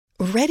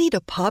Ready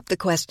to pop the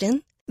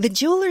question? The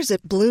jewelers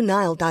at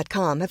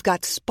BlueNile.com have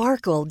got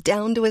sparkle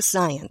down to a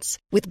science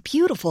with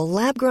beautiful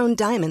lab-grown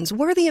diamonds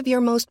worthy of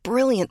your most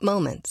brilliant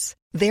moments.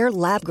 Their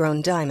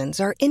lab-grown diamonds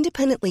are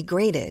independently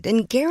graded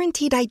and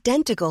guaranteed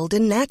identical to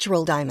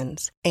natural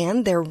diamonds,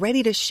 and they're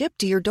ready to ship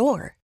to your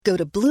door. Go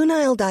to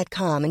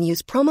BlueNile.com and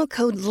use promo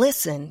code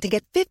LISTEN to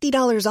get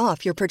 $50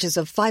 off your purchase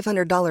of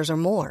 $500 or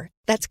more.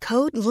 That's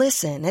code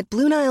LISTEN at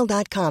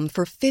BlueNile.com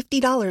for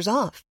 $50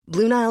 off.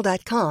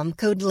 BlueNile.com,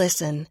 code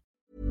LISTEN.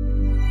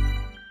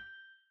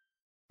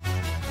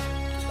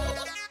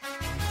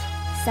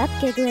 Sup,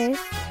 gigglers?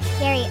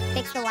 Gary,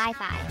 fix the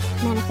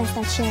Wi-Fi. Manifest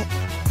that shit.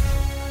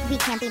 We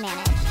can't be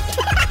managed.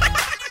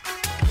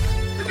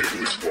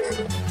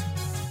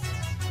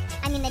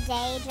 I mean, the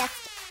day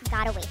just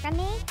got away from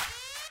me.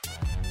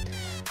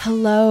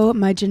 Hello,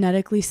 my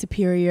genetically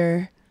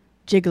superior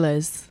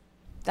jigglers.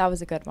 That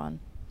was a good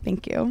one.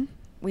 Thank you.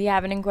 We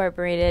haven't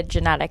incorporated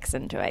genetics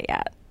into it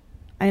yet.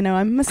 I know,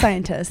 I'm a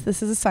scientist.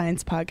 This is a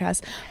science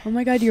podcast. Oh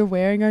my God, you're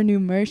wearing our new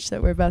merch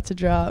that we're about to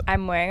drop.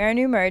 I'm wearing our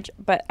new merch,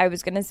 but I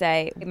was going to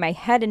say my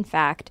head, in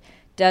fact,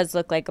 does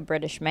look like a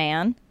British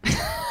man.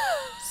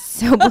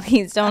 So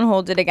please don't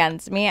hold it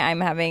against me. I'm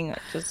having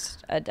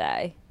just a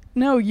day.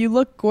 No, you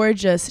look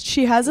gorgeous.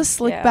 She has a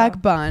slick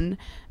back bun,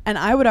 and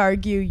I would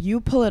argue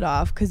you pull it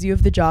off because you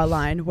have the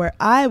jawline, where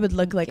I would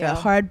look like a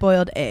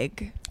hard-boiled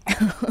egg.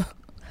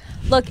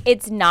 Look,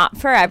 it's not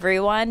for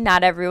everyone.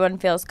 Not everyone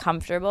feels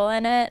comfortable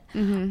in it.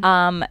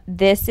 Mm-hmm.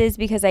 This is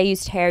because I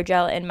used hair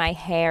gel in my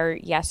hair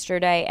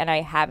yesterday, and I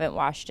haven't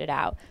washed it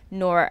out,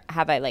 nor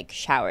have I,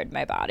 showered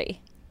my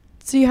body.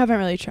 So you haven't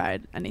really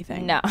tried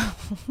anything? No.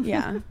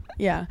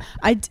 Yeah.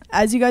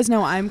 As you guys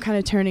know, I'm kind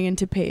of turning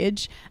into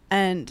Paige,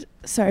 and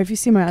sorry if you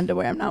see my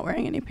underwear, I'm not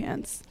wearing any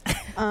pants.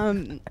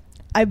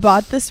 I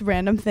bought this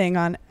random thing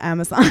on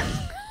Amazon.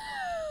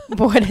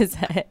 What is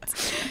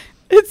it?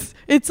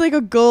 It's like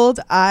a gold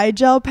eye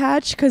gel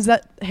patch, because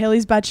at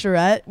Haley's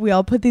Bachelorette, we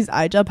all put these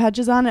eye gel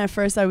patches on. And at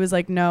first I was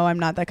like, no, I'm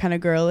not that kind of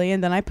girly.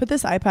 And then I put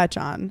this eye patch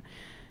on.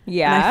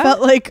 Yeah. And I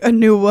felt like a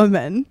new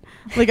woman.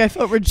 Like I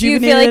felt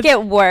rejuvenated. Do you feel like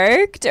it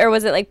worked, or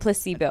was it like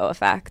placebo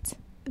effect?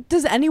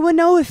 Does anyone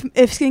know if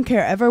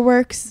skincare ever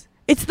works?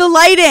 It's the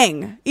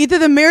lighting. Either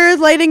the mirror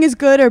lighting is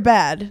good or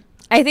bad.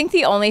 I think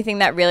the only thing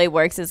that really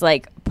works is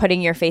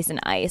putting your face in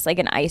ice. Like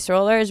an ice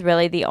roller is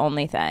really the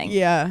only thing.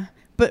 Yeah.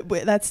 But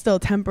that's still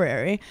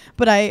temporary.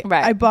 But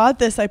I bought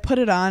this, I put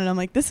it on, and I'm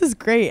like, this is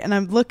great. And I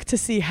look to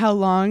see how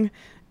long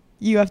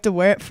you have to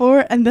wear it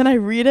for. And then I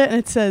read it, and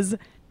it says,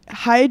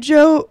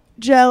 Hydro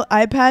Gel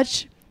Eye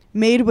Patch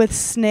made with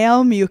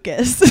snail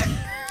mucus.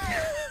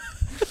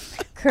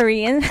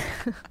 Korean.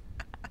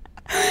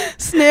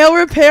 Snail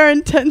repair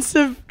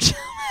intensive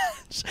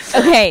challenge.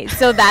 Okay,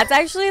 so that's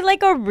actually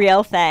a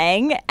real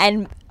thing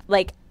and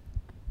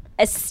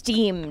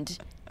esteemed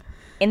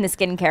in the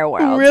skincare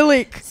world.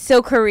 Really?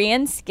 So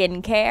Korean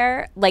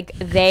skincare,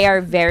 they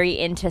are very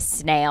into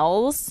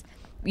snails.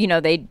 You know,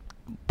 they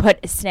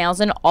put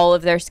snails in all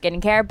of their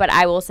skincare, but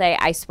I will say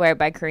I swear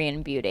by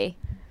Korean beauty.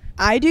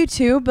 I do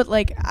too, but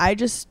I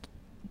just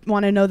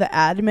want to know the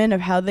admin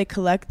of how they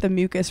collect the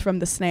mucus from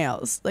the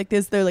snails.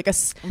 Is there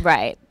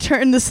right?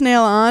 Turn the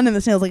snail on and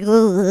the snail's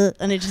ugh,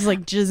 and it just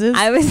jizzes.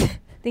 I was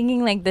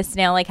thinking the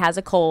snail has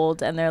a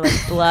cold and they're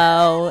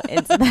blow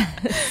into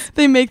that.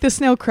 They make the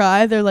snail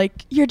cry. They're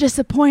like, you're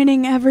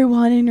disappointing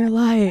everyone in your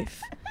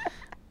life.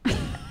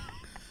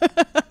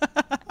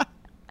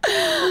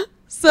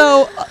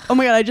 So, oh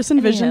my God, I just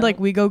envisioned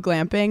we go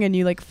glamping and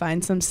you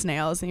find some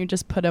snails and you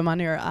just put them on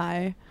your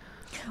eye.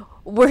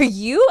 Were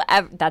you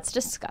ever, that's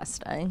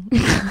disgusting.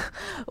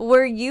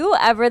 Were you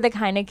ever the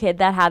kind of kid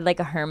that had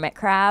a hermit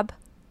crab?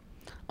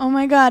 Oh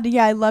my God,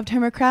 yeah, I loved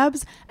hermit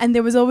crabs. And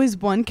there was always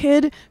one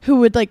kid who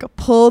would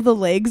pull the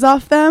legs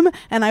off them,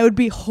 and I would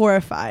be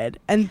horrified.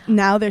 And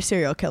now they're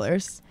serial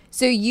killers.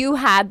 So you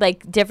had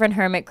different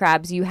hermit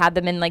crabs. You had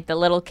them in the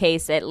little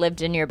case that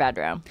lived in your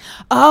bedroom.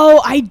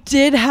 Oh, I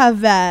did have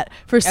that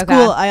for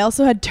school. Okay. I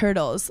also had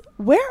turtles.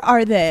 Where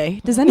are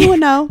they? Does anyone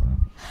know?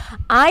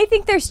 I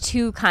think there's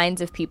two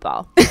kinds of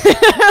people.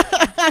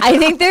 I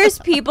think there's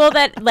people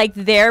that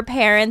their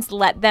parents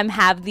let them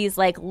have these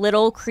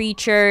little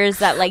creatures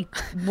that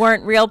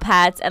weren't real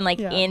pets and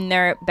in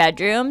their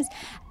bedrooms.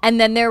 And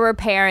then there were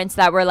parents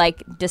that were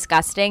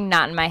disgusting,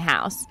 not in my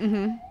house.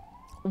 Mm-hmm.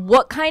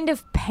 What kind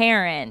of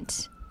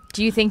parent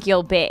do you think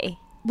you'll be?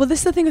 Well, this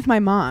is the thing with my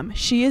mom.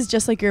 She is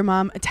just like your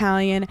mom,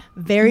 Italian,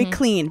 very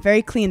clean,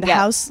 very clean. The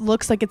house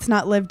looks like it's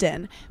not lived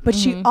in. But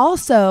she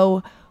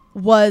also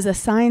was a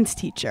science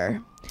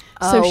teacher.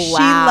 So she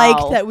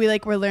liked that we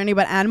were learning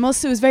about animals.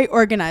 So it was very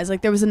organized.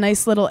 There was a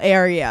nice little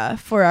area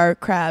for our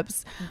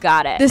crabs.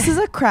 Got it. This is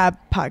a crab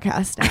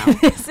podcast now.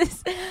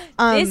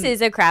 This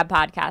is a crab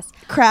podcast.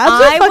 Crabs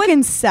are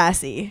fucking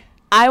sassy.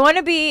 I want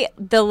to be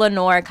the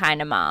Lenore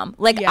kind of mom.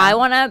 I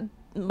want to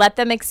let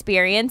them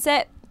experience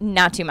it,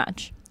 not too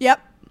much.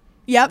 Yep.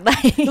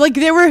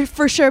 There were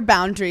for sure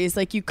boundaries.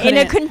 You couldn't.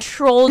 In a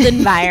controlled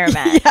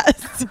environment.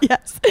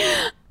 Yes.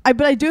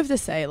 But I do have to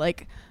say,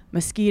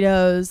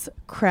 mosquitoes,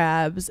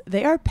 crabs,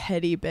 they are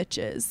petty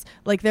bitches.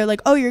 Like, they're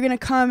like, oh, you're going to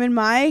come in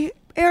my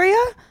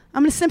area?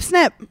 I'm going to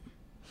snip.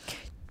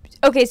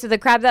 Okay, so the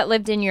crab that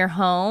lived in your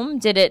home,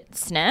 did it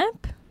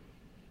snip?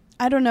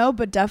 I don't know,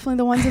 but definitely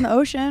the ones in the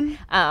ocean.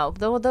 Oh,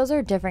 those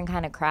are different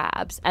kind of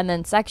crabs. And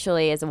then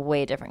sexually is a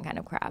way different kind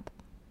of crab.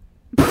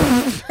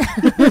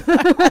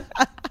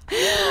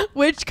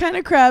 Which kind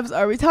of crabs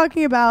are we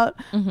talking about?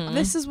 Mm-hmm.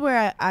 This is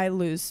where I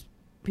lose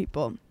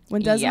people.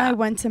 When Des and I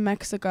went to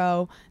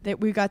Mexico, that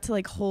we got to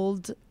like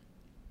hold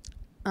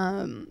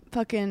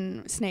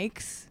fucking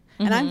snakes.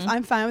 And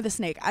I'm fine with a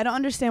snake. I don't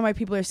understand why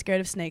people are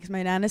scared of snakes.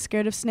 My nana's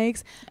scared of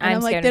snakes. And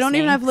I'm like, they don't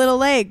even have little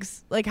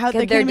legs. Like, how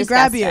they can't even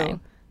grab you.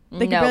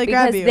 They can barely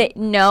grab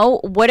you.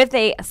 What if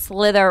they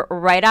slither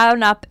right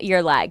on up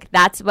your leg?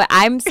 That's what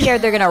I'm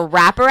scared. They're gonna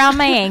wrap around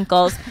my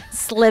ankles,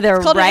 slither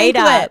right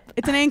up.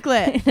 It's an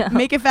anklet.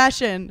 Make it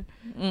fashion.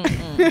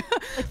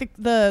 Like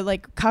the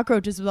like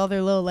cockroaches with all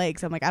their little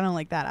legs. I'm like, I don't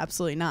like that.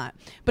 Absolutely not.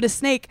 But a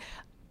snake,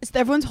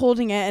 everyone's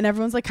holding it and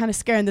everyone's like kind of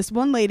scared. And this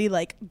one lady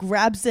like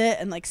grabs it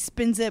and like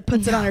spins it,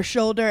 puts it on her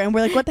shoulder, and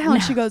we're like, what the hell?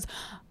 And she goes,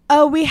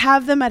 oh, we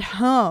have them at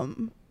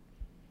home.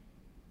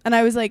 And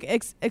I was like,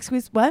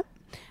 excuse what?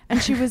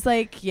 And she was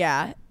like,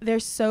 yeah, they're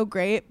so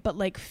great, but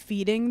like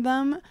feeding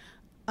them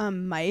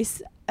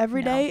mice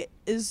every day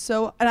is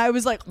so. And I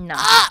was like, no,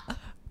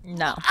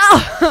 not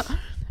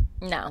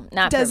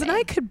Des for me. and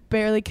I could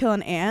barely kill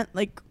an ant.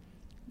 Like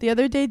the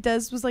other day,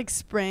 Des was like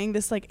spraying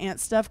this like ant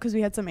stuff because we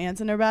had some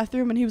ants in our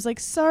bathroom, and he was like,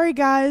 sorry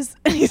guys,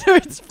 and he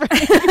started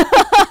spraying.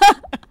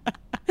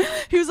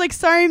 He was like,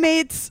 sorry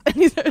mates, and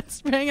he started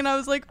spraying, and I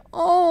was like,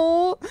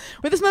 oh,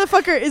 well, this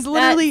motherfucker is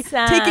literally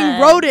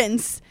taking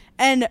rodents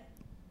and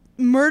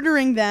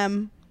murdering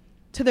them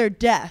to their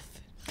death.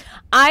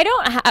 I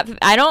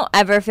don't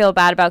ever feel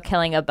bad about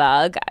killing a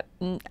bug.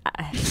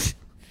 I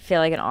feel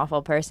like an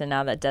awful person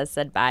now that Des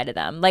said bye to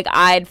them. Like,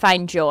 I'd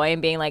find joy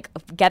in being like,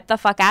 get the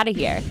fuck out of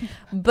here.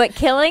 But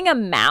killing a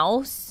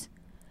mouse,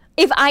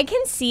 if I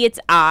can see its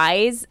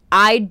eyes,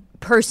 I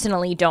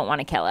personally don't want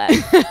to kill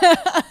it.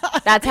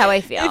 That's how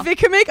I feel. If it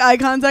can make eye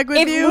contact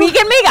with you. If we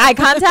can make eye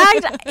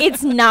contact,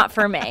 it's not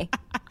for me.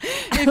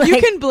 If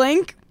you can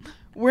blink,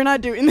 we're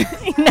not doing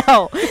this.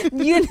 No,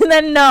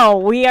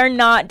 we are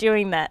not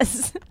doing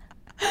this.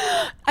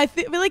 I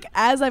feel like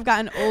as I've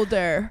gotten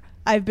older,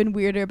 I've been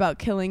weirder about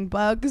killing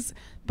bugs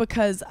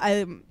because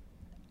I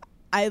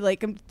like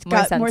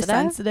got more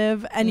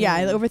sensitive, and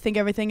I overthink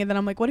everything, and then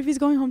I'm like, what if he's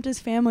going home to his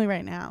family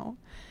right now?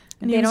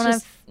 And he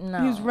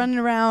was running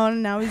around,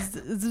 and now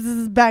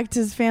he's back to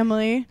his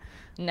family.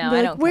 No,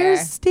 I don't care.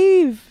 Where's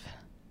Steve?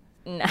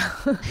 No.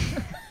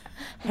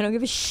 I don't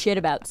give a shit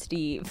about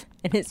Steve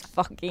and his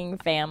fucking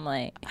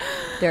family.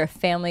 They're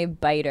family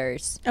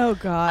biters. Oh,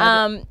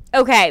 God.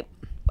 Okay.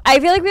 I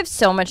feel like we have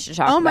so much to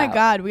talk about. Oh, my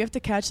God. We have to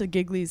catch the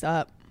gigglies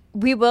up.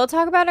 We will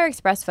talk about our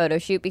Express photo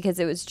shoot because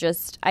it was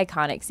just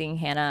iconic seeing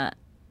Hannah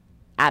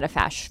at a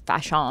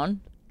fashion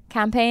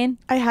campaign.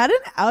 I had an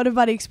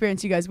out-of-body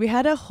experience, you guys. We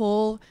had a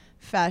whole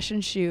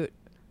fashion shoot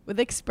with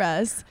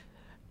Express.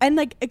 And,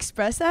 like,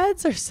 Express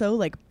ads are so,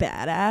 like,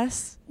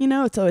 badass. You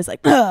know, it's always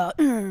like,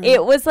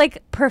 It was,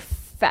 like,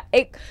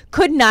 it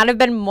could not have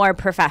been more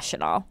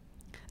professional.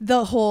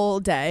 The whole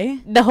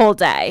day? The whole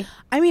day.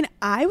 I mean,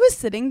 I was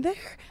sitting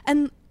there,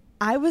 and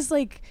I was,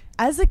 like,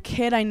 as a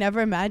kid, I never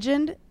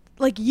imagined,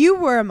 like, you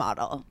were a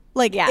model.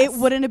 Like, it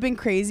wouldn't have been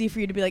crazy for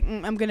you to be like,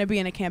 I'm going to be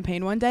in a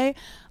campaign one day.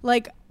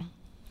 Like,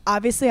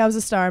 obviously, I was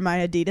a star in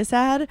my Adidas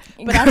ad.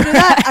 But after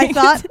that, I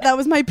thought that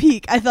was my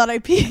peak. I thought I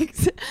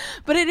peaked.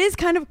 But it is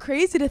kind of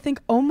crazy to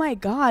think, oh, my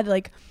God,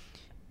 like,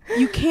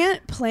 you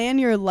can't plan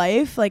your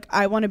life. Like,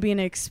 I want to be in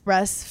an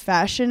Express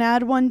fashion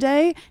ad one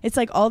day. It's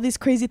like all these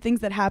crazy things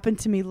that happened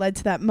to me led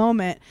to that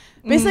moment.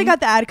 Basically, I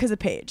got the ad because of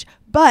Paige.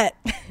 But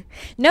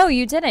no,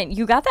 you didn't.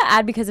 You got the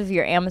ad because of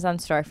your Amazon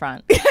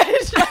storefront.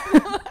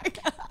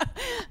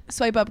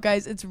 Swipe up,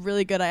 guys. It's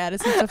really good. I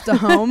added some stuff to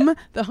home.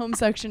 The home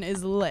section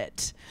is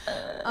lit.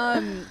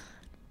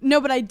 No,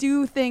 but I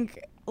do think,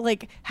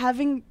 like,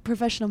 having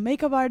professional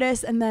makeup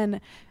artists, and then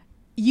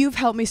you've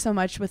helped me so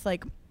much with,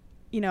 like,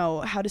 you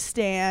know, how to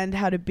stand,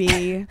 how to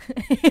be.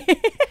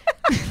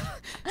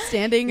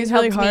 Standing is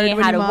really hard. When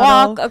how to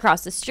walk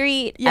across the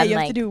street. Yeah, and you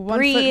have to do one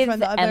foot in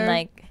front of the other. And,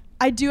 like,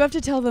 I do have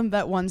to tell them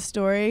that one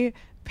story.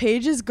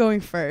 Paige is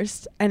going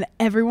first, and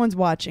everyone's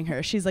watching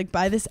her. She's, like,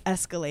 by this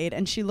Escalade,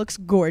 and she looks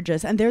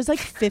gorgeous. And there's, like,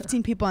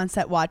 15 people on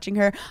set watching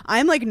her.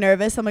 I'm, like,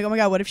 nervous. I'm like, oh, my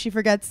God, what if she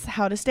forgets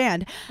how to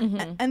stand?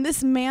 And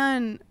this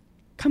man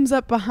comes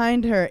up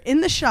behind her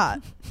in the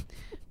shot.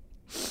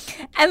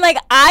 And, like,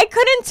 I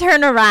couldn't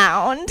turn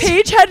around.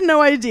 Paige had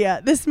no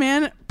idea. This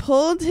man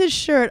pulled his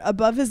shirt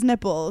above his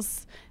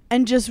nipples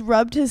and just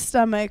rubbed his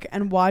stomach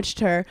and watched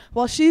her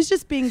while she's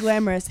just being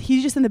glamorous.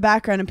 He's just in the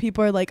background, and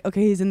people are like,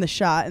 okay, he's in the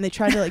shot, and they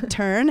try to, like,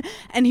 turn,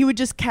 and he would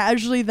just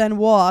casually then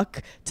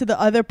walk to the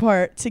other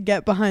part to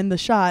get behind the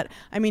shot.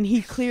 I mean,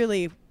 he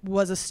clearly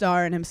was a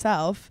star in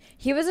himself.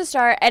 He was a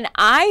star, and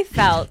I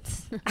felt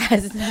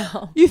as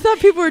though You thought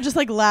people were just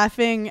like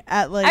laughing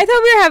at like. I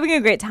thought we were having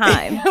a great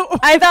time.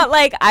 I thought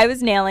like I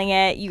was nailing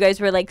it. You guys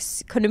were like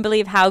couldn't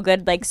believe how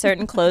good like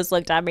certain clothes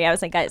looked on me. I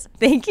was like, guys,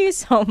 thank you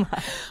so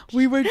much.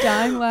 We were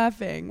dying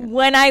laughing.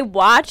 When I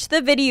watched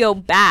the video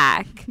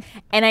back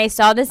and I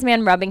saw this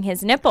man rubbing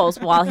his nipples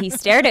while he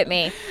stared at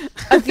me,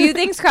 a few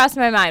things crossed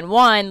my mind.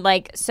 One,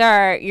 like,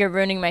 sir, you're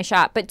ruining my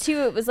shot. But two,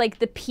 it was like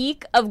the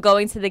peak of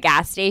going to the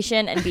gas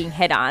station and being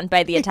hit on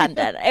by the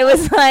attendant. It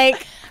was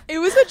like... It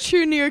was a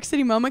true New York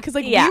City moment because,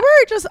 like, we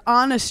were just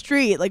on a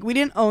street. Like, we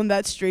didn't own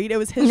that street. It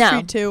was his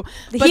street, too.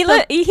 But he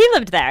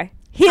lived there.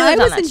 I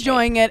was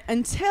enjoying it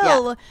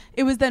until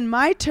it was then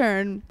my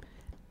turn,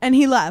 and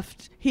he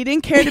left. He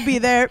didn't care to be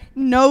there.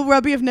 No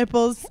rubbing of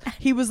nipples.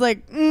 He was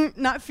like,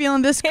 not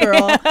feeling this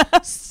girl.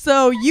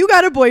 So you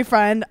got a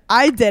boyfriend.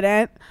 I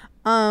didn't.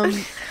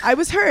 I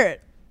was hurt.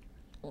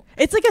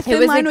 It's like a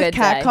thin line with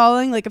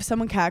catcalling. Like if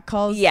someone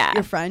catcalls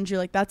your friend, you're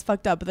like, that's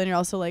fucked up. But then you're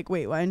also like,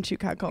 wait, why didn't you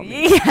catcall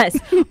me? Yes.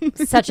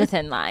 Such a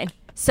thin line.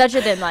 Such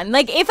a thin line.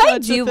 Like if I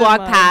do walk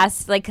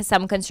past like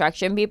some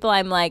construction people,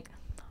 I'm like,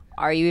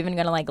 are you even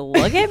gonna like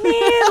look at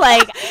me?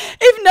 Like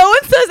if no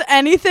one says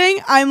anything,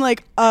 I'm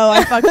like, oh,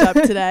 I fucked up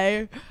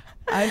today.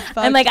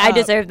 I'm like, I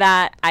deserve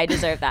that. I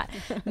deserve that.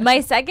 My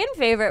second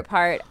favorite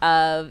part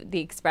of the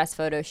Express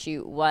photo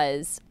shoot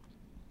was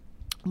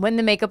when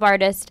the makeup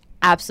artist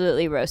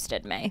absolutely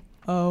roasted me.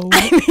 Oh,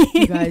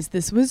 you guys,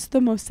 this was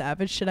the most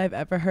savage shit I've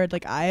ever heard.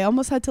 Like, I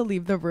almost had to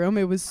leave the room.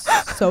 It was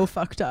so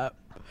fucked up.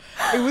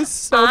 It was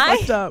so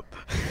fucked up.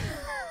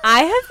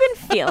 I have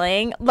been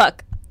feeling,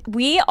 look,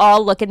 we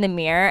all look in the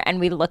mirror and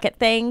we look at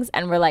things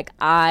and we're like,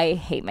 I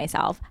hate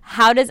myself.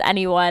 How does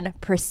anyone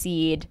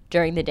proceed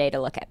during the day to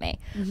look at me?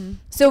 Mm-hmm.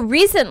 So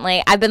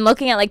recently I've been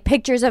looking at like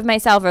pictures of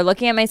myself or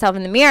looking at myself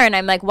in the mirror and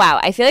I'm like, wow,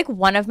 I feel like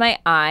one of my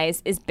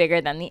eyes is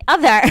bigger than the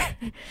other.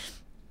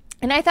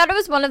 And I thought it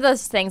was one of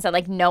those things that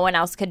like no one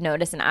else could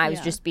notice, and I was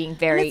just being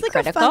very it's like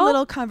critical. A fun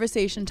little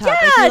conversation topic.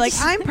 You're like,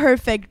 I'm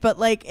perfect, but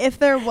like if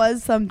there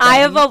was something, I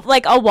have a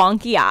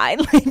wonky eye.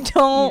 Like,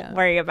 don't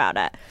worry about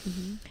it.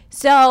 Mm-hmm.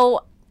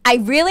 So I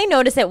really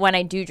notice it when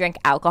I do drink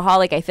alcohol.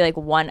 Like I feel like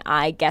one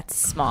eye gets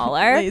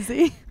smaller.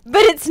 Lazy.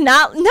 But it's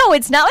not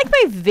like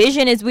my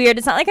vision is weird.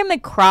 It's not like I'm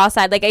like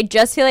cross-eyed. Like I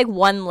just feel like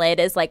one lid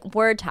is like,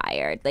 we're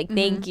tired. Like,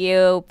 thank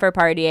you for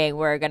partying.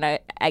 We're going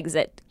to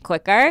exit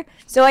quicker.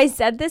 So I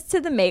said this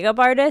to the makeup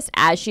artist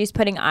as she's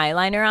putting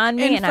eyeliner on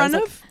me. In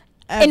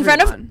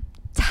front of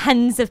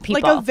tons of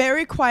people. Like a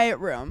very quiet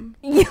room.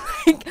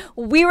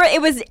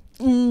 It was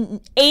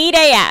 8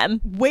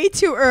 a.m. Way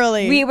too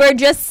early. We were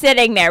just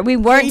sitting there. We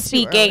weren't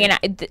speaking.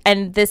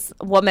 And this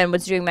woman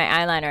was doing my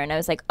eyeliner. And I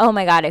was like, oh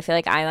my God, I feel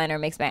like eyeliner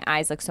makes my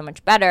eyes look so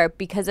much better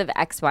because of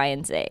X, Y,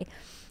 and Z.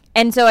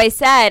 And so I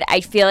said,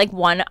 I feel like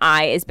one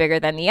eye is bigger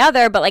than the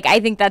other, but like, I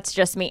think that's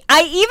just me.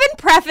 I even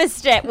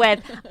prefaced it with,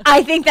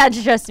 I think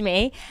that's just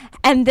me.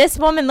 And this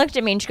woman looked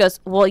at me and she goes,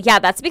 well, yeah,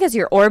 that's because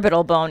your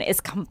orbital bone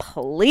is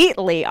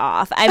completely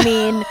off. I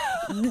mean,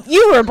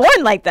 you were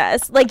born like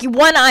this. Like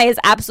one eye is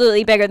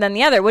absolutely bigger than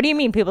the other. What do you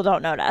mean people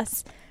don't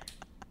notice?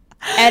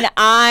 And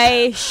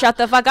I shut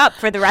the fuck up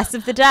for the rest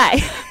of the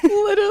day.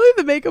 Literally,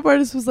 the makeup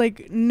artist was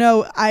like,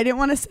 no, I didn't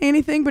want to say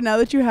anything, but now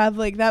that you have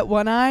like that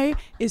one eye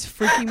is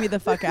freaking me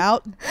the fuck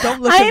out.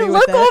 Don't look at me I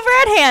look over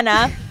at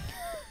Hannah,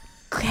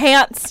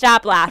 can't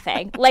stop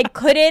laughing. Like,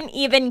 couldn't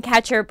even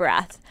catch her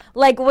breath.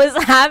 Like,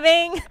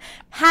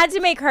 had to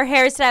make her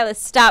hairstylist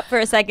stop for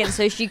a second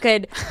so she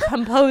could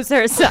compose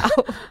herself.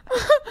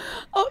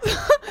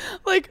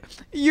 Like,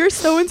 you're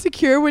so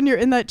insecure when you're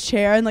in that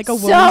chair and like a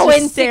woman's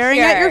just staring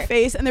at your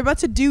face and they're about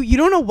to you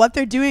don't know what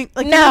they're doing.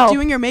 Like, they're not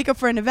doing your makeup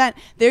for an event.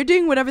 They're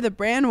doing whatever the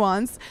brand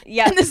wants.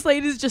 Yeah. And this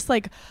lady's just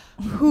like,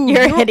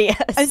 you're hideous.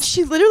 And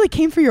she literally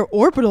came for your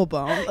orbital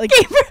bone. Like,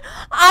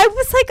 I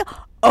was like,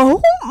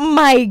 oh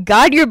my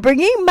God, you're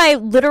bringing my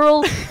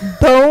literal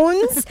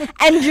bones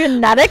and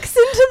genetics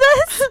into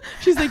this?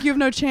 She's like, you have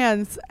no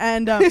chance.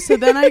 And so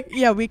then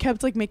we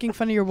kept like making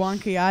fun of your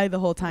wonky eye the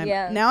whole time.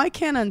 Yeah. Now I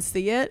can't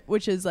unsee it,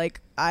 which is like,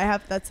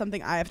 that's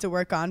something I have to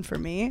work on for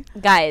me.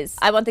 Guys,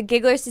 I want the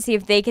gigglers to see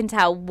if they can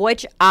tell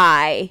which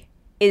eye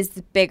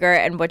is bigger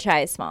and which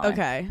eye is smaller.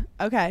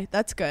 Okay,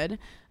 that's good.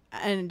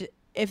 And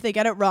if they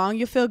get it wrong,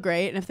 you feel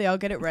great. And if they all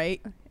get it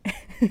right,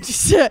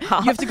 you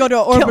have to go to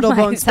an orbital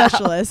bone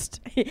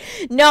specialist.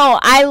 No,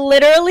 I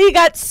literally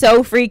got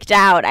so freaked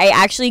out. I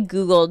actually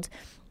Googled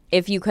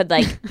if you could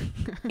get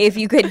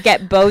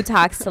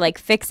Botox to like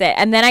fix it.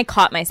 And then I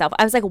caught myself.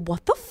 I was like,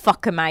 what the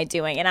fuck am I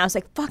doing? And I was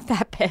like, fuck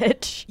that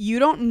bitch. You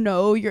don't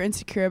know you're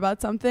insecure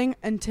about something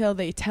until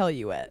they tell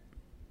you it.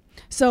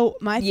 So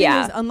my thing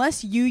is,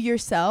 unless you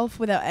yourself,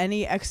 without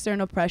any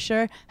external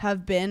pressure,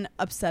 have been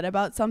upset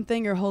about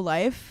something your whole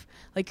life,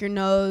 like your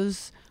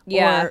nose,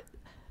 or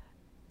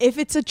if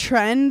it's a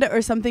trend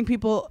or something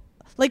people,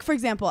 like for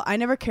example, I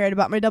never cared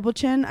about my double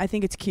chin. I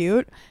think it's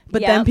cute.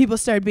 But then people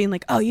started being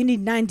like, oh, you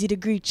need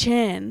 90-degree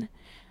chin.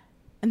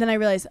 And then I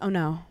realized, oh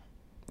no,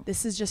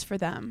 this is just for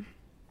them.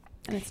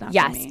 and it's not for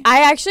Yes, me.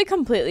 I actually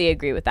completely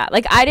agree with that.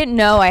 Like, I didn't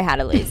know I had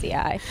a lazy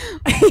eye.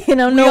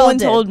 No We all one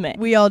did. told me.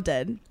 We all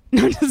did.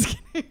 No, I'm just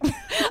kidding.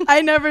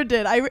 I never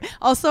did. I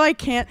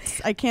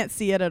can't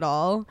see it at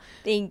all.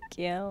 Thank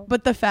you.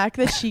 But the fact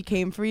that she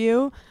came for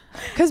you,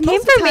 because Came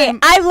for me.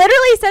 I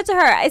literally said to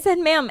her, I said,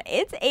 ma'am,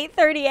 it's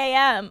 8:30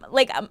 a.m.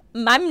 Like,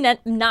 I'm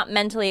not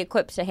mentally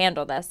equipped to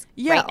handle this.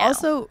 Yeah. Right now.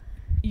 Also,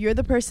 you're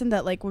the person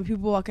that, like, when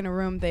people walk in a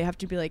room, they have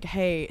to be like,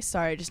 "Hey,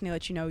 sorry, I just need to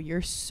let you know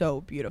you're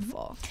so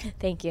beautiful."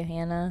 Thank you,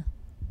 Hannah.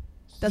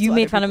 That's You what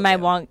made other fun of people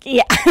my do. wonky.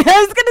 Yeah,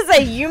 I was gonna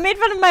say you made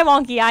fun of my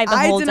wonky eye the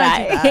whole did day. not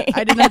do that.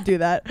 I did not do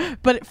that.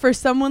 But for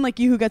someone like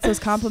you who gets those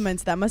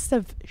compliments, that must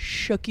have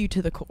shook you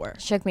to the core.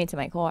 Shook me to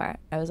my core.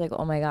 I was like,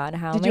 oh my god,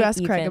 how? Did am you I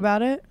ask Craig even-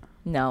 about it?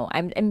 No,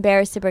 I'm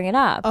embarrassed to bring it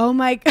up. Oh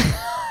my!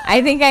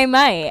 I think I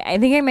might. I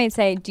think I might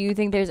say, do you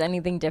think there's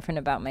anything different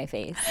about my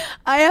face?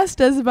 I asked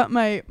Des about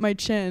my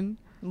chin.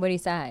 What do you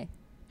say?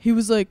 He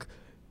was like,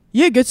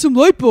 "Yeah, get some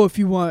lipo if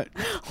you want."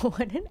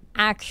 What an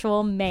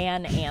actual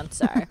man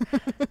answer.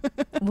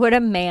 What a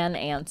man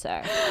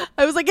answer.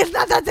 I was like, "It's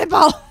not that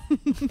simple."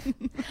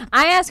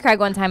 I asked Craig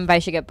one time if I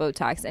should get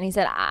Botox, and he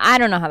said, I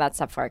don't know how that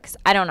stuff works.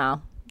 I don't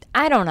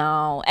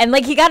know. And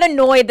like, he got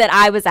annoyed that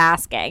I was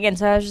asking. And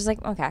so I was just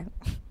like, okay,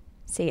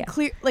 see ya.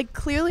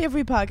 Clearly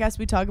every podcast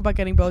we talk about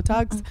getting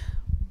Botox,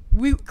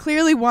 we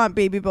clearly want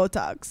baby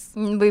Botox.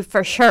 We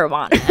for sure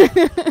want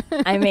it.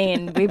 I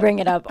mean, we bring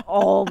it up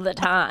all the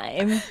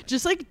time.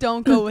 Just like,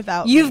 don't go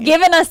without You've me.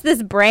 given us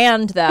this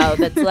brand, though,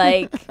 that's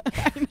like...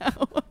 I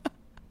know.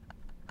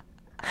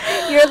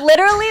 You're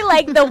literally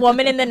like the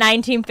woman in the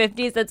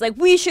 1950s that's like,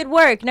 we should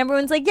work. And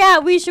everyone's like, yeah,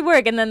 we should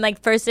work. And then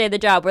like first day of the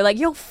job, we're like,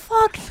 yo,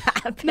 fuck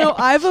that bitch. No,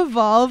 I've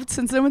evolved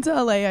since I went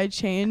to LA. I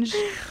changed,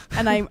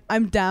 and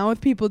I'm down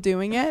with people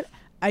doing it.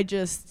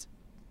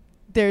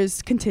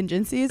 There's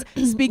contingencies.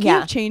 Speaking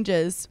Yeah. of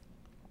changes,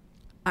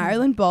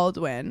 Ireland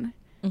Baldwin,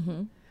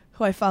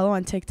 who I follow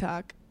on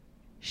TikTok,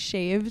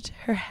 shaved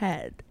her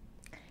head,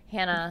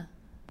 Hannah,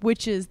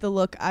 which is the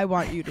look I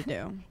want you to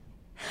do.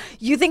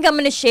 you think I'm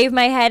going to shave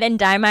my head and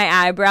dye my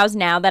eyebrows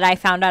now that I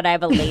found out I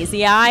have a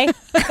lazy eye?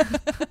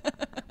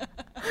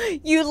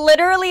 You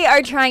literally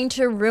are trying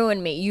to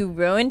ruin me. You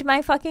ruined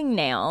my fucking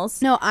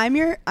nails. No, I'm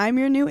your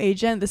new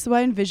agent. This is what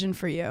I envision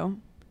for you.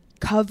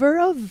 Cover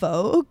of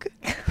Vogue,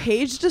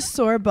 Paige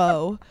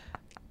DeSorbo,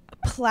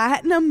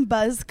 platinum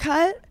buzz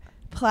cut,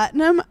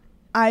 platinum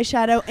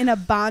eyeshadow in a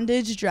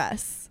bondage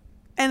dress,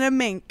 and a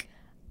mink.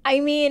 I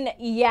mean,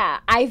 yeah,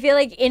 I feel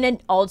like in an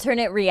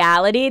alternate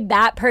reality,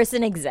 that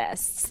person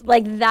exists.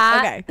 Like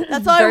that Okay,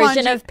 that's all I want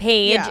version you- of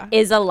Paige yeah.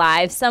 is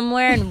alive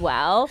somewhere and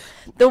well.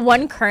 The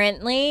one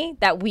currently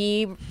that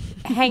we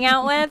hang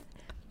out with,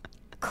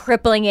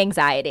 crippling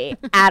anxiety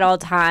at all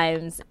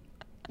times.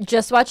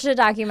 Just watched a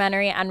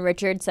documentary on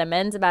Richard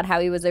Simmons about how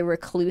he was a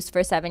recluse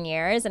for 7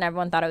 years and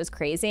everyone thought it was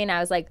crazy. And I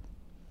was like,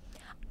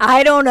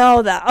 I don't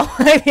know though.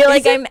 I feel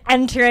like I'm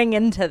entering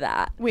into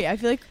that. Wait, I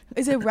feel like,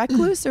 is it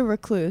recluse or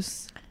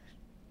recluse?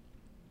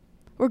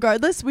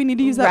 Regardless, we need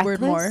to use that word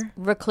more.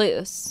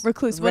 Recluse.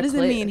 Recluse. What does it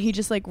Recluse. mean? He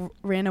just like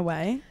ran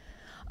away?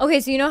 Okay,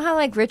 so you know how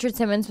like Richard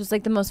Simmons was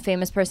like the most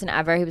famous person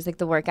ever? He was like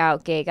the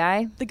workout gay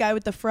guy. The guy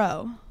with the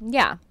fro.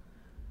 Yeah.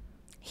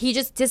 He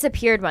just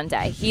disappeared one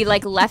day. He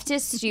like left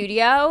his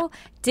studio,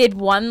 did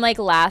one like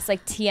last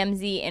like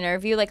TMZ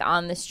interview like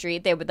on the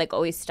street. They would like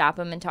always stop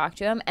him and talk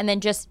to him, and then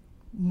just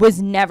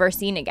was never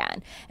seen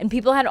again. And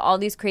people had all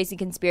these crazy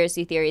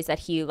conspiracy theories that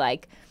he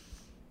like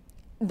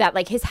that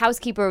like his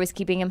housekeeper was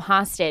keeping him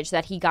hostage,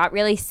 that he got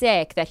really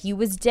sick, that he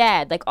was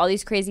dead, like all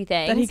these crazy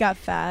things. That he got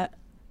fat.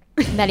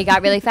 That he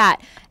got really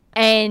fat.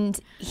 And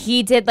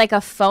he did like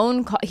a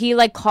phone call. He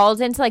like called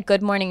into like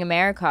Good Morning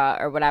America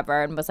or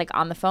whatever and was like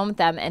on the phone with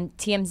them. And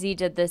TMZ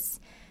did this.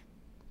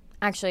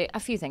 Actually, a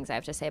few things I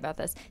have to say about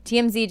this.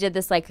 TMZ did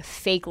this like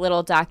fake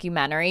little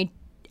documentary,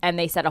 and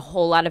they said a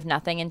whole lot of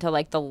nothing until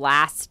like the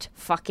last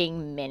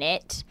fucking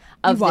minute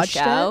of the watched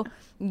show. it?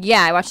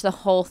 Yeah, I watched the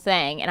whole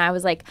thing, and I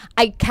was like,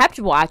 I kept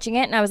watching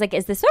it, and I was like,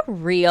 is this a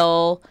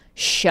real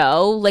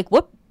show? Like,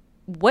 what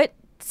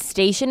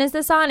station is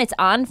this on? It's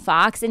on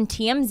Fox, and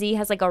TMZ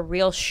has like a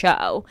real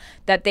show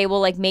that they will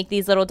like make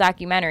these little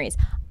documentaries.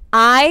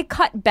 I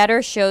cut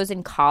better shows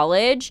in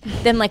college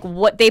than like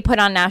what they put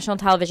on national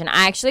television.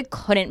 I actually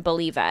couldn't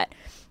believe it.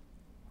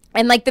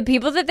 And like the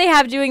people that they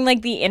have doing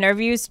like the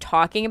interviews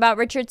talking about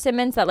Richard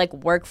Simmons that like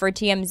work for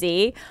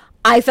TMZ,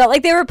 I felt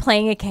like they were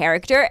playing a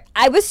character.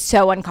 I was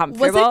so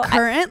uncomfortable. Was it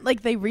current?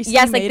 Like they recently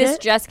Yes, like made this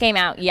it? just came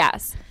out.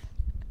 Yes.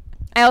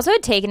 I also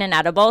had taken an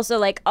edible, so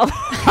like a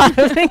lot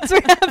of things were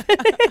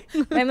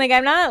happening. I'm like,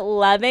 I'm not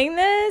loving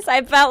this.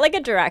 I felt like a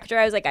director.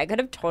 I was like, I could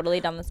have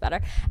totally done this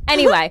better.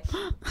 Anyway,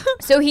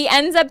 so he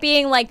ends up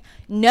being like,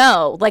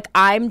 no, like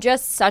I'm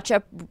just such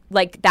a,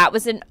 like that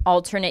was an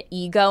alternate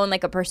ego and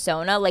like a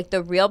persona. Like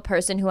the real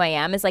person who I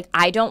am is like,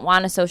 I don't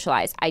want to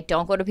socialize. I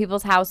don't go to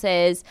people's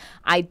houses.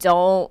 I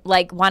don't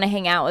like want to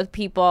hang out with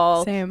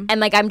people. Same. And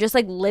like I'm just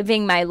like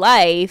living my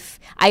life.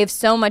 I have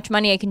so much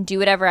money, I can do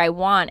whatever I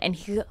want. And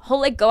he'll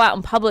like go out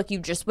in public, you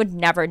just would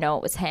never know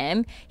it was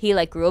him. He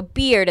like grew a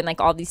beard and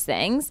like all these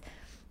things.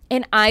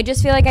 And I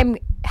just feel like I'm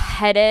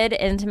headed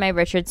into my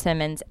Richard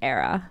Simmons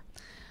era.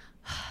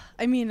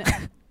 I mean,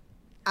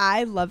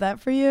 I love that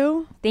for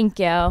you. Thank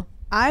you.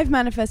 I've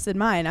manifested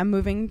mine. I'm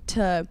moving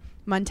to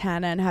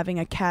Montana and having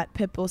a cat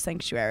pit bull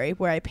sanctuary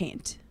where I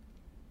paint.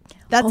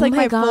 That's like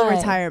my full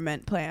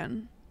retirement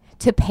plan.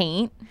 To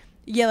paint?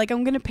 Yeah, like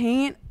I'm going to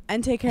paint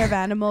and take care of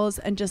animals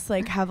and just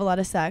like have a lot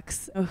of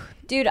sex. Ugh.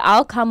 Dude,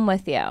 I'll come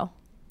with you.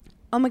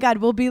 Oh my God,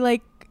 we'll be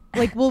like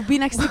we'll be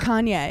next to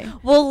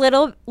Kanye. We'll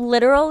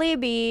literally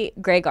be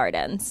Grey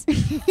Gardens.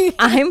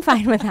 I'm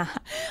fine with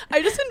that.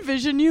 I just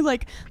envision you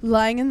like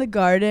lying in the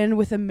garden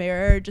with a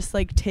mirror, just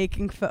like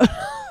taking photos.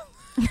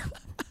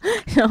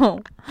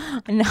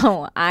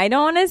 No, I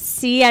don't want to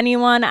see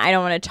anyone. I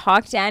don't want to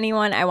talk to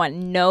anyone. I want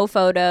no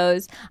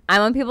photos. I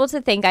want people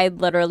to think I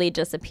literally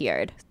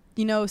disappeared.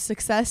 You know,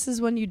 success is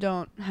when you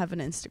don't have an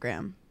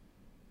Instagram.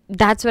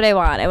 That's what I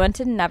want. I want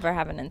to never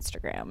have an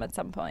Instagram at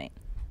some point.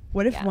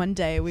 What if one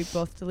day we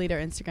both delete our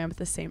Instagram at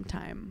the same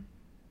time?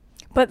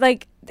 But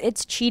like,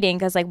 it's cheating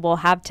because like we'll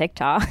have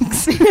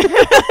TikToks.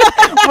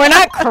 We're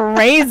not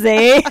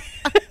crazy.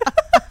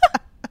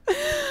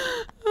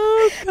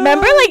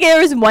 Remember, like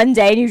there was one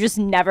day and you just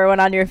never went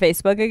on your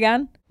Facebook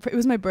again? It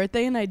was my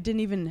birthday and I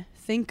didn't even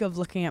think of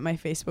looking at my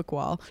Facebook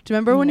wall. Do you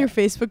remember when your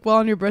Facebook wall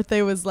on your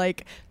birthday was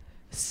like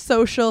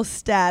social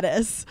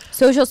status?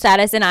 Social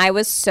status, and I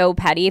was so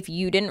petty. If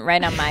you didn't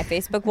write on my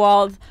Facebook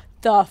wall,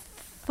 the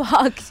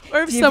fuck?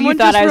 Or if someone you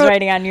thought just I was wrote,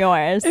 writing on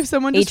yours. If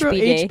someone just wrote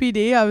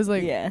HBD, I was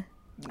like, yeah.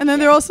 And then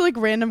they're also like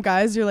random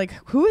guys. You're like,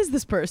 who is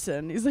this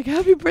person? He's like,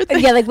 happy birthday.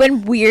 Yeah, like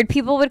when weird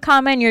people would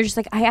comment, you're just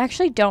like, I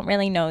actually don't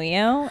really know you.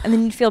 And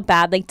then you feel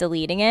bad like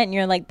deleting it. And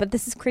you're like, but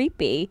this is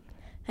creepy.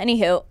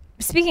 Anywho,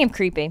 speaking of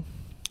creepy.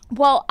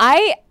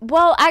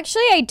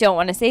 Actually, I don't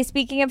want to say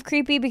speaking of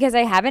creepy because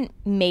I haven't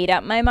made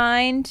up my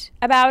mind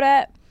about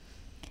it.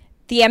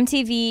 The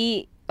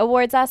MTV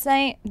Awards last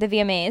night, the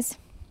VMAs.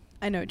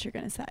 I know what you're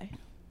going to say.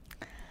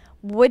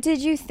 What did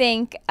you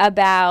think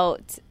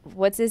about,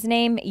 what's his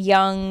name?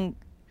 Young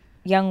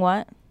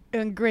what?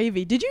 Young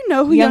Gravy. Did you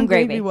know who Young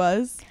Gravy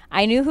was?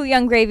 I knew who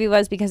Young Gravy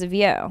was because of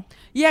you.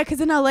 Yeah,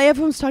 because in LA,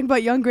 everyone's talking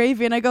about Young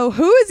Gravy, and I go,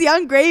 who is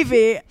Young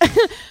Gravy?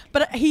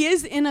 But he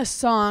is in a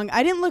song.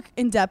 I didn't look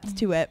in depth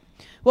to it.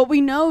 What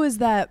we know is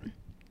that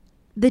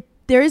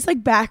there is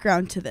like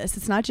background to this.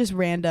 It's not just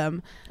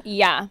random.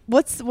 Yeah.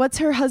 What's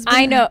her husband?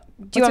 I know.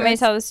 Do you want me to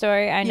tell the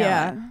story? I know.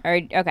 Yeah.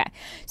 Okay.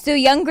 So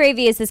Young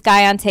Gravy is this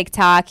guy on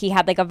TikTok. He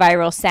had like a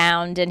viral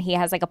sound and he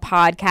has like a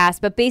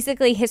podcast. But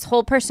basically his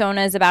whole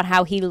persona is about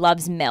how he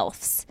loves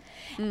MILFs.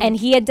 And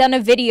he had done a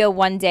video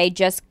one day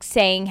just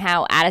saying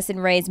how Addison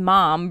Rae's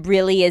mom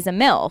really is a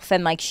MILF.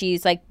 And like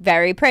she's like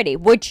very pretty,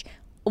 which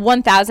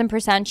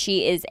 1000%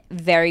 she is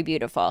very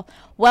beautiful.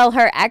 Well,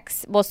 her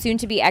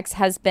soon-to-be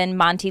ex-husband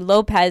Monty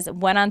Lopez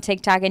went on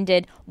TikTok and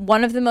did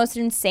one of the most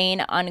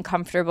insane,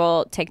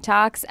 uncomfortable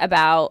TikToks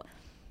about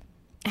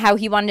how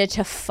he wanted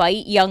to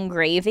fight Young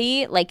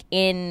Gravy, like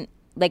in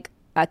like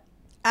a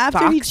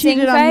after he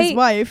cheated fight. On his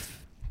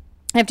wife.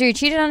 After he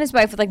cheated on his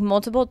wife with like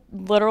multiple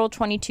literal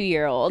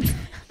 22-year-olds.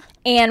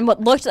 And what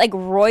looked like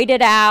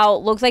roided out,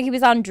 looked like he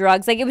was on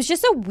drugs. Like, it was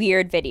just a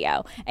weird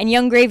video. And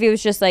Young Gravy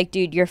was just like,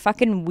 dude, you're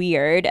fucking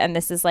weird. And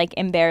this is, like,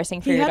 embarrassing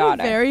for your daughter. He had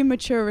a very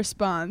mature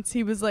response.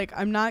 He was like,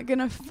 I'm not going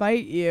to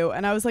fight you.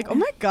 And I was like, oh,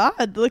 my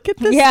God, look at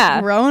this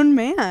grown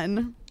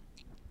man.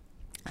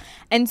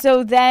 And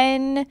so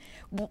then,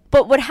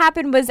 but what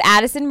happened was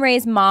Addison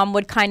Rae's mom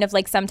would kind of,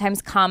 like,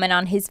 sometimes comment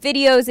on his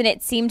videos. And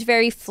it seemed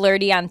very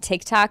flirty on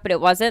TikTok. But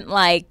it wasn't,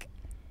 like,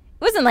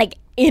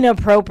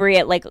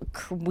 inappropriate, like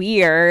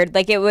weird,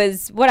 like it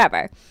was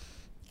whatever.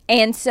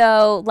 And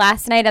so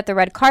last night at the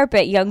red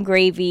carpet, Young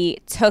Gravy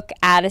took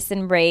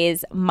Addison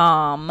Rae's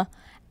mom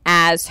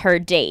as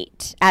his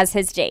date.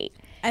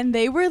 And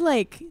they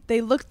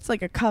looked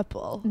like a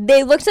couple.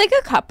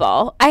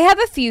 I have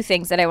a few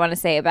things that I want to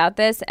say about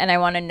this, and I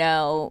want to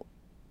know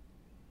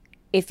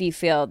if you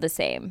feel the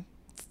same.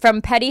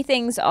 From petty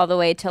things all the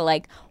way to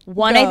like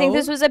one, I think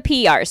this was a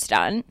PR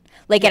stunt.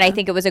 Like, and I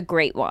think it was a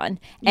great one.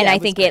 And I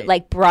think it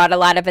like brought a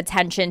lot of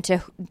attention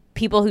to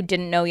people who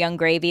didn't know Young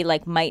Gravy,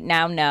 like might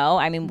now know.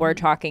 I mean, we're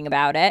talking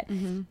about it.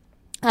 Mm-hmm.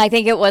 I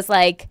think it was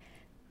like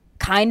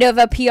kind of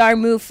a PR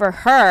move for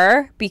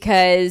her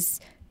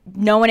because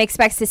no one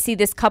expects to see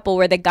this couple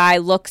where the guy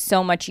looks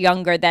so much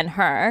younger than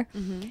her.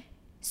 Mm-hmm.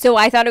 So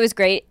I thought it was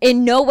great.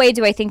 In no way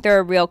do I think they're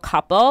a real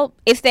couple.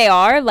 If they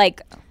are,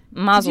 like,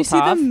 mazel tov. Did you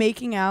see them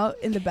making out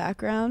in the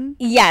background?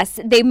 Yes,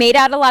 they made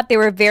out a lot. They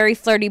were very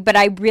flirty, but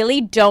I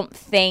really don't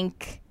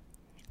think...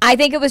 I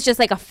think it was just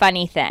like a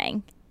funny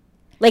thing.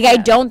 Like, I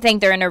don't think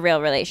they're in a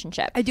real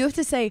relationship. I do have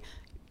to say...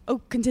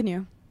 Oh,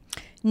 continue.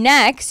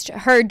 Next,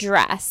 her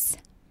dress.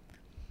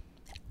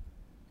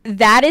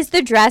 That is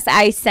the dress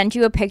I sent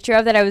you a picture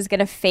of that I was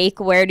going to fake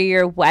wear to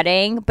your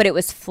wedding, but it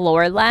was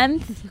floor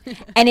length.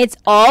 And it's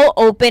all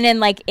open and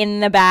like in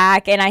the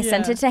back. And I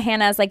sent it to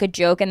Hannah as like a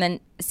joke. And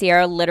then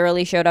Sierra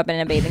literally showed up in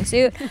a bathing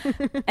suit.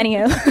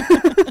 Anywho.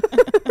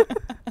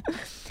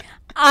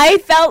 I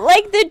felt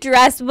like the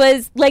dress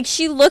was like,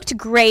 she looked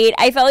great.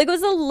 I felt like it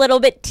was a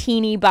little bit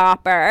teeny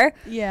bopper.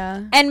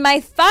 Yeah. And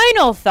my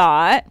final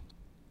thought,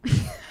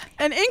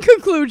 and in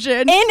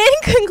conclusion,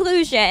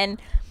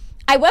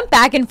 I went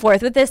back and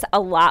forth with this a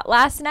lot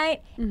last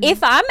night.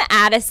 If I'm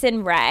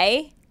Addison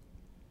Rae,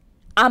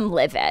 I'm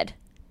livid.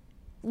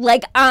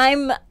 Like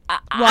I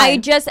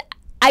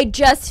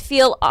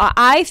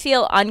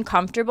feel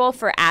uncomfortable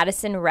for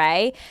Addison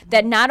Rae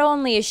that not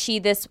only is she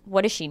this,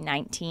 what is she,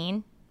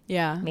 19?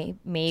 Yeah.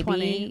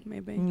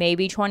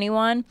 Maybe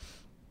 21.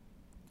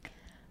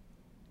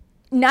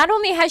 Not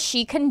only has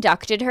she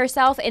conducted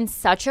herself in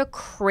such a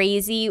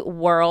crazy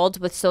world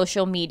with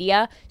social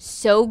media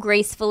so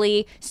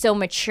gracefully, so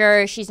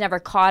mature. She's never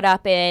caught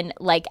up in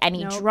like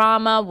any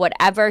drama,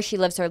 whatever. She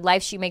lives her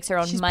life. She makes her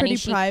own money.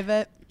 She's pretty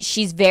private.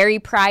 She's very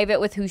private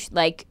with who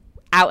like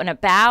out and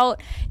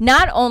about.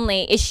 Not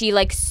only is she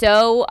like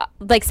so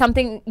like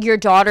something your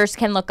daughters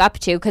can look up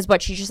to, because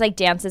what she just like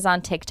dances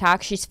on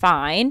TikTok. She's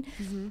fine.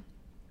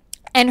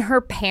 And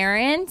her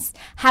parents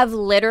have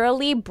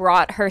literally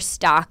brought her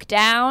stock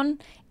down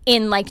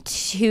in like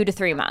 2 to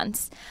 3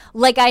 months.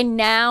 Like I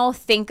now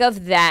think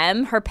of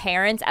them, her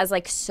parents, as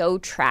like so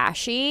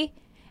trashy.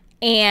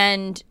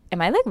 And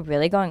am I like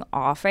really going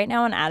off right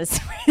now on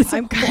Addison Rae?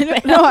 I'm kind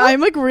of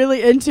I'm like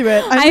really into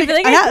it.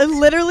 I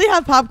literally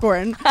have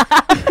popcorn.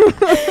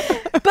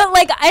 But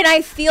like, and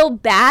I feel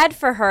bad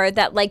for her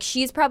that like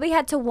she's probably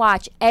had to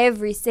watch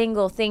every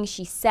single thing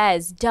she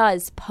says,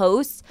 does,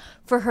 posts,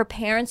 for her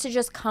parents to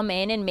just come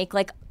in and make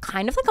like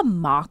kind of like a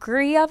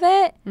mockery of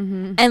it,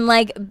 and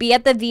like be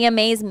at the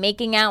VMAs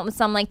making out with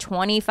some like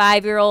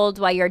 25-year-old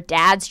while your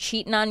dad's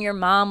cheating on your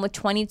mom with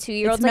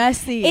 22-year-olds. It's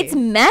messy. It's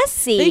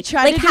messy. They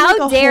tried like, to do how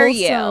like a dare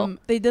wholesome, you?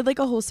 They did like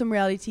a wholesome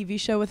reality TV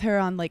show with her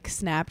on like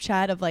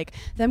Snapchat of like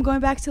them going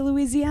back to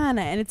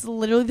Louisiana, and it's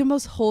literally the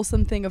most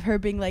wholesome thing of her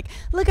being like,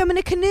 "Look, I'm in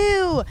a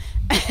canoe."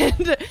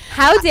 And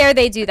how dare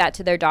they do that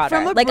to their daughter?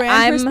 From a like,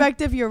 brand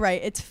perspective, you're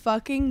right. It's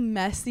fucking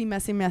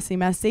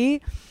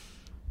messy.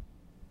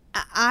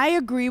 I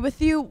agree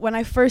with you. When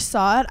I first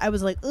saw it, I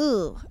was like,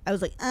 "Ooh," I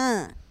was like,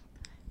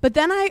 But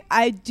then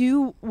I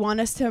do want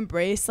us to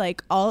embrace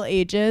like all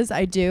ages.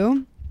 I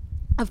do,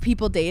 of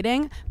people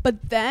dating.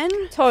 But then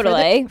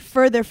totally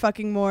further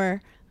fucking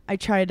more, I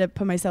try to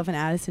put myself in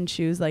Addison's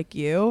shoes like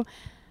you,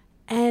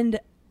 and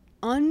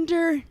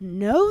under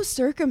no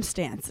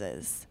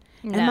circumstances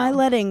am I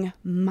letting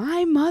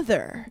my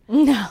mother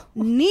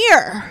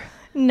near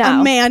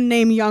a man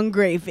named Young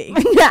Gravy.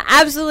 No,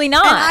 absolutely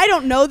not. And I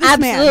don't know this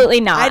man.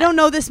 Absolutely not. I don't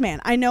know this man.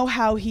 I know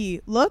how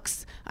he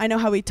looks. I know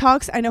how he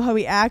talks. I know how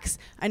he acts.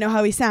 I know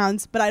how he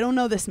sounds. But I don't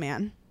know this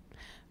man.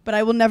 But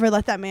I will never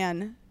let that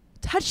man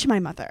touch my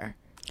mother.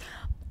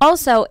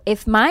 Also,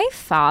 if my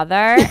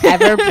father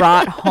ever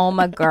brought home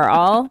a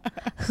girl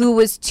who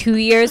was 2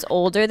 years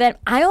older than,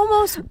 I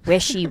almost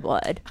wish he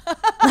would.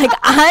 Like,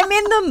 I'm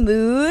in the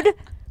mood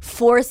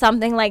for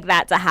something like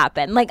that to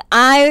happen. Like,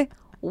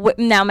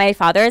 now my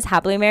father is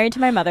happily married to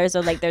my mother,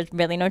 so like there's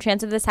really no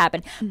chance of this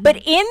happen. But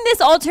in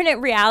this alternate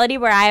reality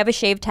where I have a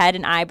shaved head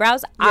and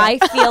eyebrows, I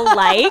feel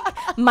like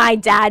my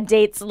dad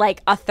dates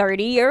like a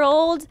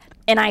 30-year-old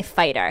and I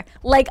fight her.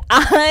 Like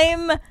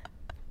I'm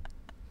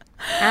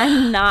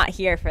not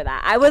here for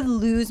that. I would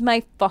lose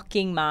my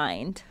fucking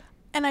mind.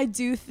 And I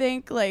do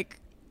think like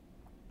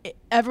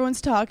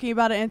everyone's talking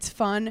about it and it's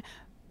fun.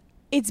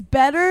 It's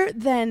better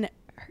than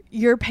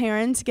your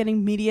parents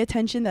getting media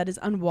attention that is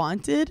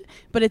unwanted,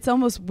 but it's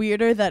almost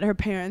weirder that her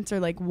parents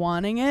are like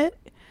wanting it.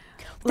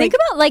 Think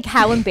about like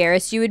how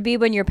embarrassed you would be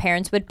when your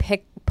parents would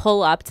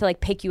pull up to like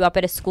pick you up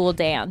at a school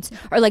dance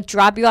or like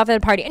drop you off at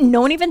a party and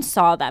no one even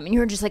saw them and you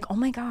were just like, oh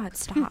my God,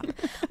 stop.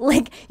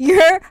 Like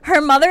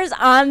her mother's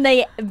on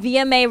the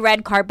VMA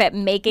red carpet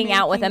making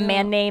out with a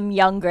man named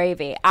Young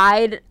Gravy.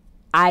 I'd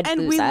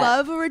and we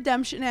love a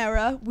redemption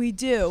era. We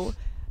do.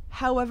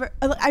 However,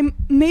 I'm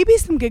maybe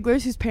some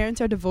gigglers whose parents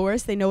are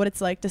divorced. They know what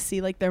it's like to see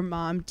like their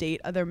mom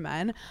date other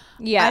men.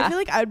 Yeah, I feel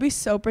like I would be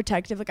so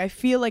protective. Like I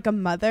feel like a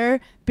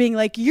mother being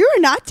like, "You're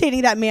not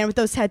dating that man with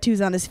those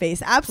tattoos on his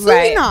face.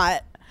 Absolutely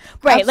not."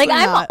 Right. Absolutely like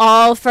I'm not.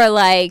 all for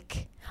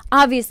like.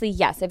 Obviously,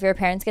 yes, if your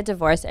parents get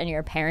divorced and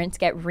your parents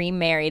get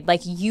remarried,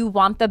 like you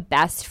want the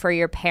best for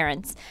your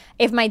parents.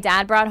 If my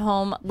dad brought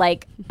home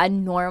like a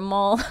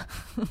normal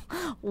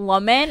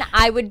woman,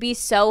 I would be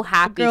so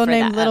happy. A girl for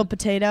named that. Little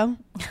Potato.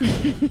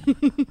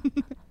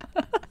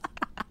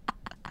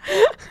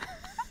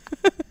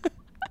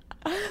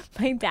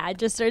 My dad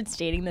just starts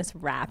dating this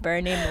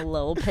rapper named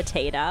Lil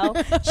Potato.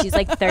 She's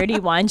like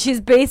 31. She's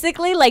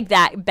basically like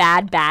that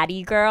bad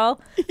baddie girl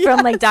from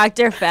like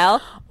Dr. Phil.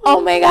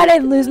 Oh my God,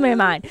 I'd lose my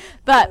mind.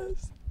 But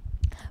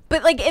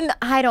like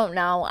I don't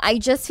know. I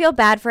just feel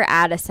bad for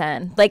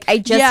Addison. Like I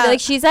just feel like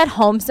she's at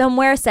home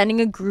somewhere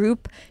sending a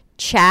group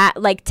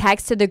chat, like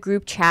text to the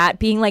group chat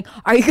being like,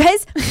 are you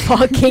guys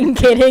fucking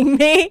kidding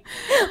me?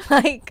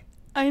 Like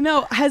I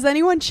know. Has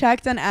anyone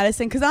checked on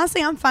Addison? Because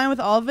honestly, I'm fine with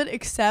all of it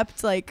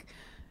except like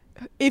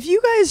if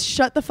you guys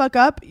shut the fuck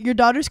up, your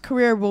daughter's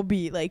career will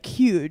be like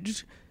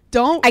huge.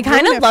 don't. I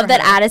kind ruin of it love for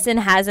that her. Addison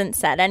hasn't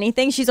said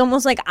anything. She's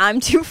almost like, I'm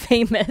too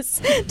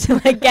famous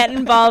to like get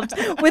involved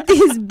with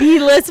these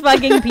B-list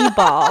fucking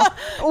people.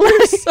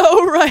 You're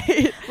so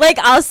right. Like,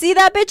 I'll see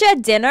that bitch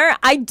at dinner.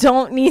 I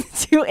don't need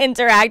to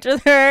interact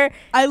with her.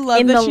 I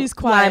love in that the she's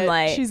quiet.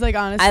 limelight. She's like,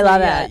 honestly, I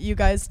love yeah, it. you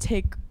guys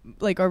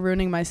are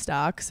ruining my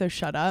stock, so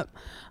shut up.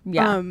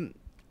 Yeah.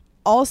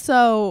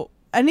 Also,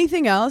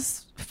 anything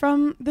else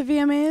from the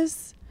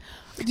VMAs?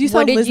 Do you saw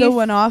What did Lizzo you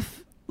went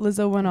off?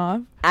 Lizzo went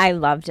off. I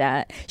loved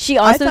it. She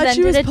also I thought then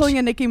she was did pulling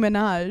a Nicki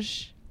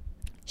Minaj.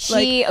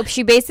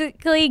 She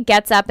basically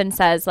gets up and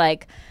says,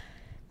 like,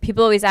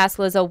 people always ask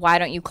Lizzo, why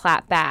don't you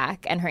clap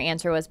back? And her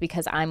answer was,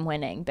 because I'm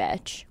winning,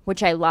 bitch,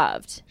 which I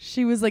loved.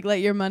 She was like,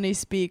 let your money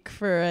speak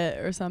for it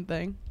or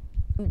something.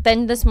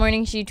 Then this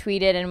morning she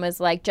tweeted and was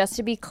like, just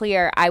to be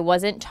clear, I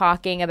wasn't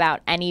talking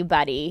about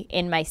anybody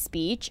in my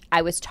speech.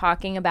 I was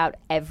talking about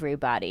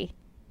everybody.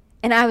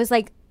 And I was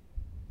like,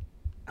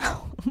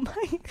 oh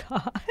my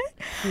God.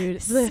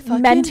 Dude,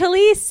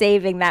 Mentally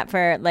saving that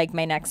for like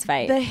my next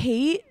fight. the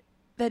hate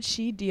that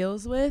she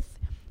deals with.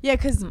 Yeah,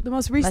 because the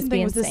most recent be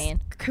thing was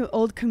insane. this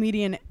old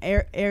comedian,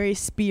 Ari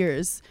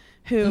Spears,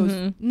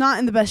 who's not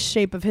in the best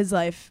shape of his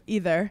life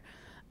either,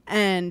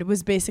 and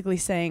was basically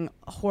saying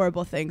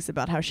horrible things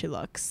about how she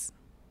looks,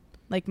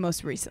 like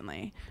most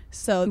recently.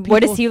 So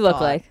What does people he look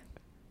thought- like?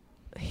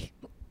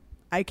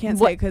 I can't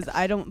What- say because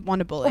I don't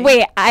want to bully.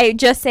 Wait, I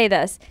just say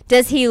this.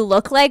 Does he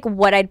look like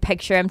what I'd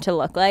picture him to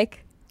look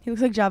like? He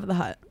looks like Jabba the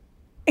Hutt.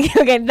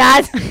 Okay,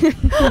 that's...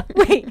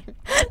 Wait.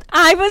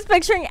 I was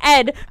picturing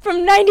Ed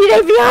from 90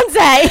 Day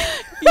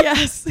Fiancé.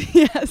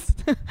 yes.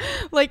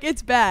 Like,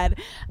 it's bad.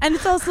 And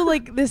it's also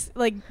like this,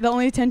 like, the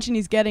only attention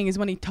he's getting is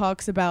when he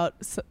talks about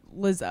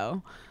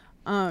Lizzo.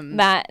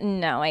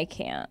 No, I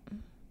can't.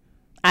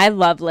 I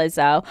love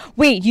Lizzo.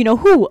 Wait, you know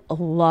who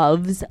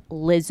loves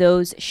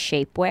Lizzo's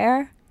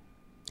shapewear?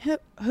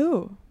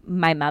 Who?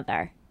 My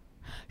mother.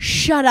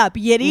 Shut up,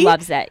 Yitty.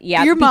 Loves it.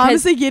 Yeah. Your mom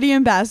is because- a Yitty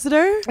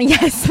ambassador?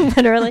 Yes,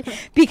 literally.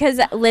 Because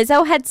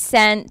Lizzo had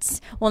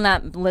sent, well,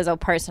 not Lizzo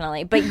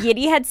personally, but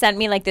Yitty had sent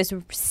me like this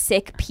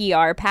sick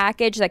PR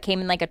package that came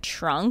in like a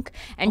trunk.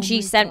 And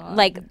she sent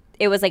like,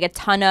 it was like a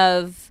ton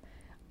of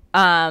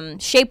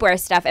shapewear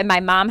stuff. And my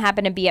mom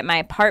happened to be at my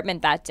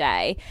apartment that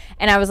day.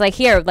 And I was like,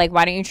 here, like,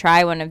 why don't you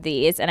try one of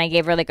these? And I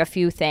gave her like a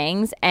few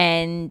things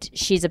and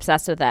she's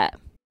obsessed with it.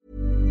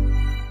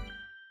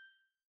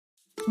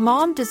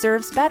 Mom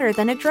deserves better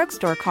than a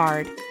drugstore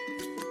card.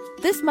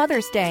 This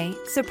Mother's Day,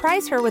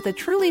 surprise her with a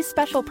truly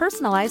special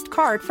personalized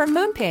card from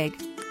Moonpig.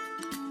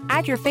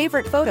 Add your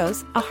favorite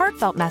photos, a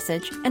heartfelt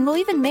message, and we'll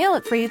even mail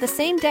it for you the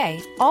same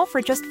day, all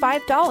for just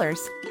 $5.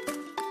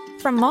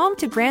 From mom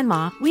to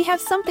grandma, we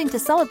have something to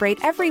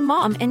celebrate every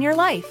mom in your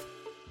life.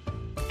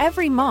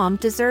 Every mom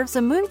deserves a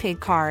Moonpig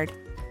card.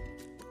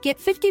 Get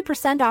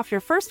 50% off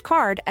your first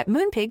card at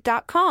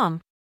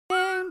moonpig.com.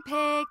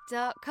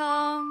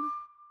 Moonpig.com.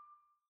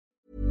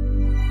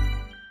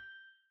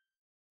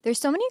 There's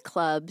so many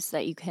clubs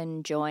that you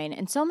can join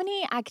and so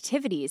many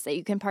activities that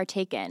you can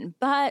partake in,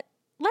 but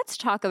let's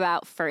talk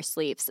about First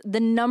Leafs, the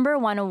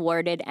 #1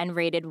 awarded and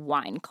rated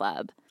wine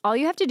club. All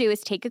you have to do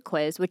is take a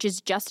quiz, which is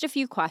just a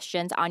few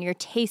questions on your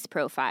taste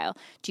profile.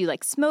 Do you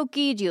like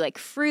smoky? Do you like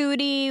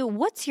fruity?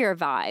 What's your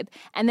vibe?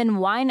 And then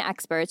wine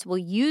experts will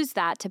use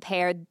that to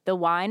pair the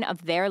wine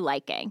of their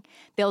liking.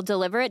 They'll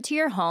deliver it to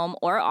your home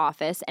or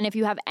office, and if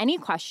you have any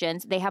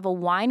questions, they have a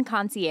wine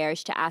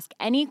concierge to ask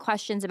any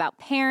questions about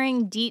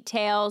pairing,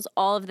 details,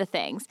 all of the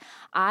things.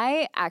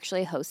 I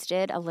actually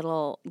hosted a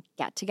little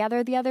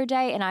get-together the other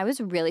day, and I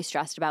was really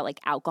stressed about like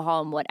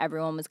alcohol and what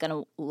everyone was going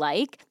to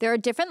like. There are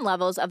different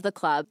levels of the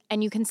club,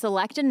 and you can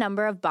select a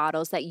number of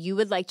bottles that you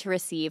would like to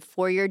receive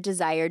for your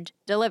desired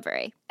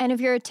delivery. And if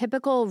you're a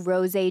typical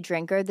rosé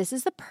drinker, this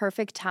is the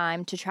perfect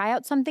time to try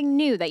out something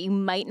new that you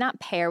might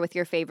not pair with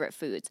your favorite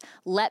foods.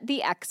 Let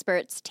the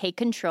experts take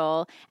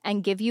control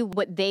and give you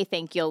what they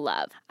think you'll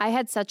love. I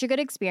had such a good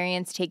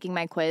experience taking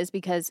my quiz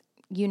because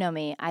you know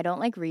me, I don't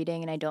like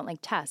reading and I don't like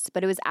tests,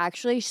 but it was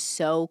actually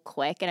so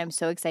quick and I'm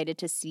so excited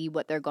to see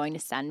what they're going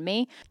to send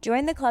me.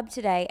 Join the club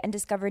today and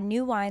discover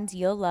new wines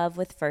you'll love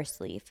with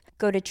First Leaf.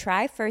 Go to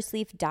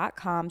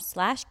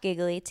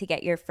tryfirstleaf.com/giggly to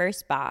get your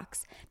first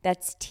box.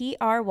 That's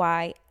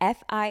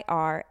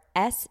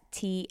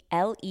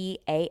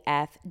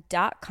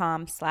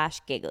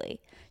tryfirstleaf.com/giggly.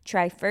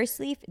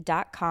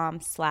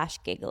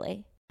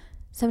 Tryfirstleaf.com/giggly.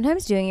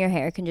 Sometimes doing your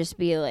hair can just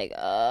be like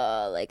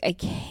I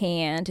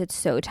can't. It's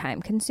so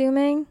time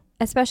consuming,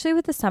 especially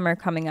with the summer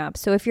coming up.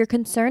 So if you're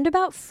concerned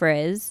about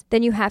frizz,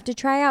 then you have to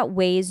try out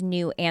Ouai's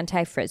new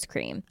anti-frizz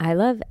cream. I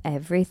love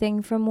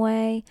everything from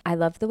Ouai. I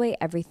love the way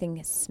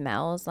everything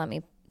smells. Let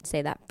me say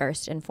that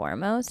first and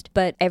foremost.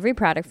 But every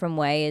product from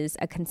Ouai is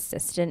a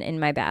consistent in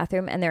my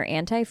bathroom, and their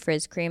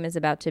anti-frizz cream is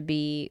about to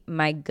be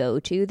my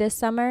go-to this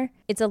summer.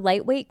 It's a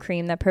lightweight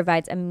cream that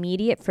provides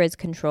immediate frizz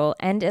control,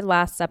 and it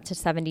lasts up to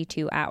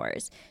 72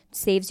 hours.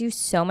 saves you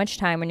so much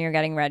time when you're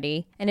getting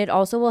ready, and it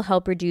also will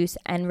help reduce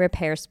and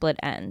repair split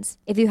ends.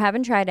 If you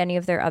haven't tried any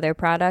of their other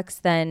products,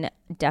 then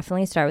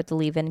definitely start with the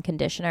leave-in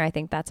conditioner. I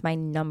think that's my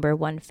number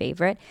one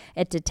favorite.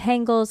 It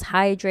detangles,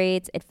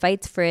 hydrates, it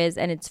fights frizz,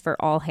 and it's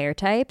for all hair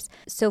types.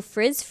 So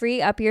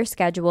frizz-free up your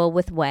schedule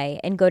with OUAI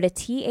and go to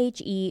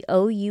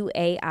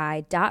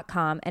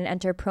THEOUAI.com and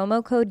enter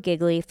promo code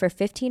GIGGLY for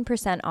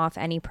 15% off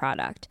any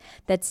product.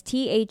 That's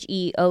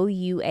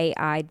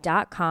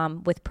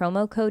THEOUAI.com with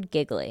promo code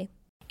GIGGLY.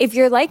 If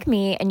you're like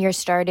me and you're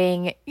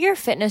starting your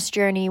fitness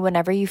journey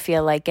whenever you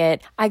feel like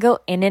it, I go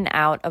in and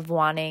out of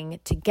wanting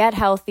to get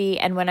healthy.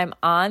 And when I'm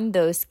on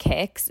those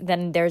kicks,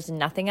 then there's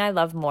nothing I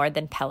love more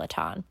than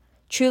Peloton.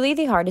 Truly,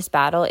 the hardest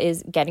battle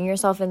is getting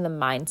yourself in the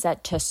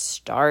mindset to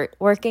start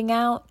working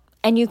out.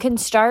 And you can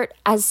start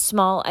as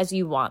small as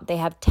you want. They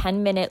have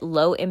 10-minute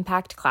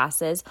low-impact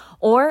classes.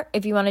 Or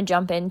if you want to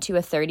jump into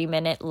a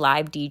 30-minute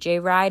live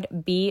DJ ride,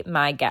 be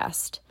my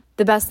guest.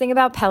 The best thing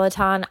about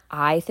Peloton,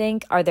 I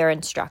think, are their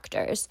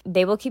instructors.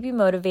 They will keep you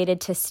motivated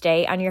to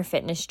stay on your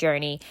fitness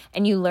journey,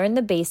 and you learn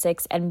the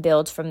basics and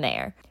build from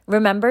there.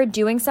 Remember,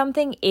 doing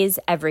something is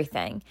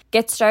everything.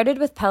 Get started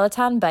with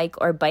Peloton Bike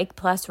or Bike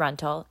Plus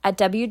Rental at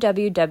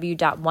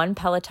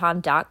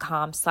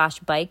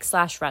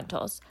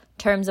www.onepeloton.com/bike/rentals.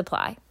 Terms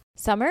apply.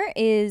 Summer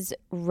is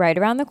right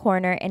around the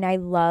corner, and I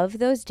love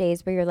those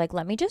days where you're like,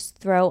 let me just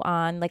throw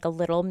on like a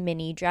little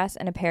mini dress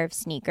and a pair of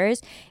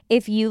sneakers.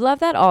 If you love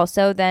that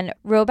also, then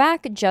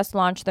Rhoback just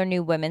launched their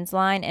new women's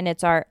line, and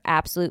it's our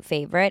absolute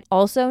favorite.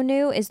 Also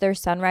new is their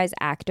Sunrise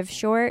Active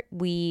Short.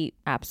 We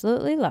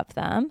absolutely love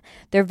them.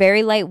 They're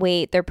very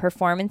lightweight. They're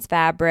performance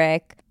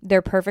fabric.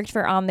 They're perfect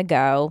for on the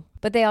go.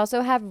 But they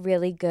also have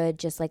really good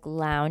just like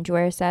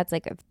loungewear sets,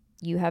 like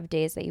you have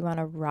days that you want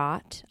to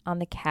rot on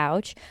the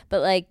couch,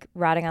 but like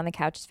rotting on the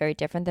couch is very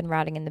different than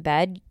rotting in the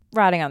bed.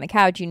 Rotting on the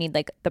couch, you need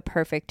like the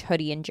perfect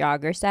hoodie and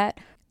jogger set.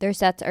 Their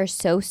sets are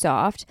so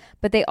soft,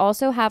 but they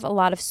also have a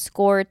lot of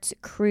skirts,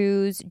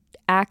 crews,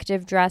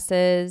 active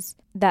dresses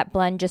that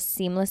blend just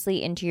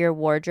seamlessly into your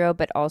wardrobe,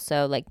 but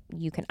also like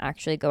you can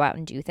actually go out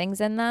and do things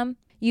in them.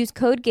 Use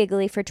code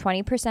GIGGLY for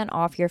 20%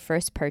 off your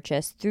first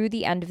purchase through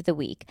the end of the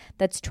week.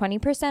 That's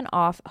 20%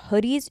 off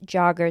hoodies,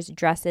 joggers,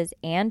 dresses,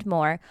 and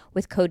more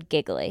with code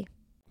GIGGLY.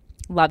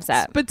 Loves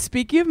that. But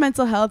speaking of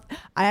mental health,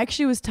 I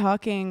actually was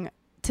talking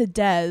to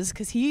Des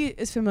because he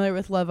is familiar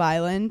with Love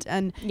Island.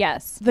 And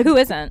yes. Who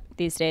isn't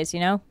these days,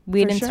 you know?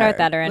 We didn't start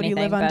that or anything.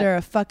 Would you live under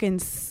a fucking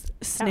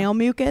snail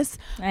mucus?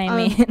 I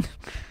mean.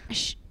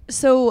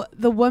 So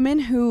the woman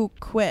who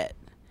quit,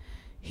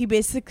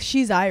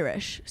 she's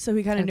Irish, so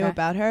he kind of knew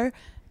about her.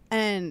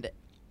 And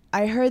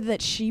I heard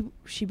that she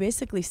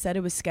basically said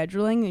it was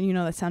scheduling, and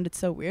that sounded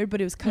so weird,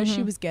 but it was because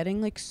she was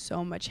getting like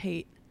so much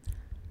hate.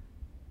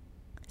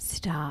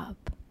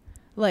 Stop.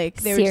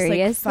 Like they were just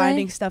like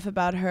finding stuff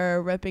about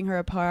her, ripping her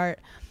apart,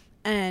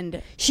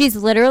 and she's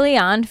literally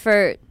on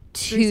for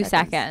 2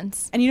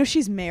 seconds. And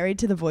she's married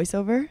to the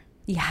voiceover.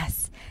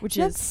 Yes. Which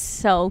That's is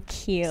so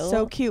cute.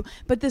 So cute.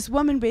 But this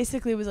woman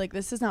basically was like,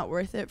 this is not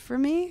worth it for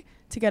me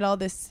to get all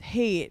this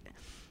hate.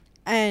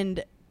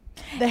 And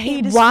the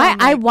hate is why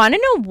I want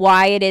to know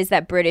why it is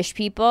that British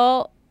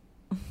people,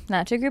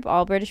 not to group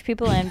all British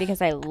people in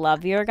because I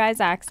love your guys'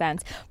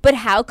 accents, but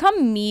how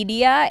come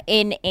media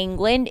in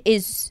England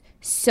is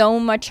so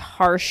much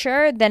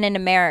harsher than in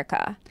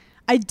America?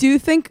 I do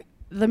think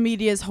the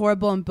media is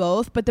horrible in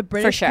both, but the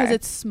British, because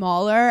it's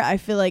smaller, I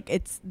feel like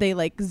they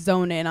like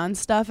zone in on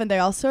stuff, and they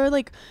also are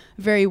like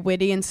very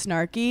witty and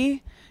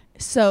snarky,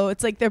 so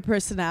it's like their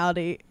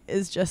personality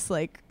is just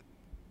like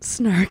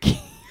snarky.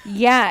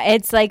 Yeah,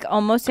 it's like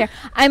almost here.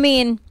 I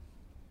mean,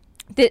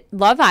 the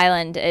Love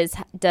Island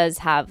does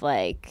have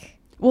like,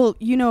 well,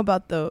 you know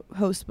about the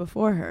host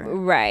before her,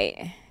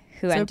 right?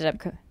 Who ended up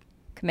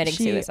committing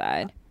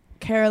suicide,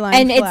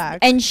 Caroline Flack.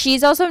 And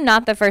she's also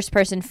not the first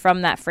person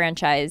from that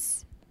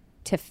franchise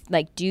to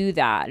like do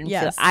that. And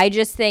yes. I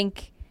just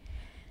think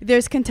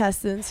there's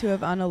contestants who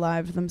have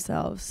unalived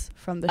themselves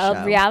from the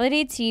show.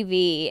 Reality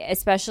TV,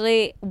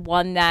 especially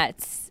one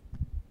that's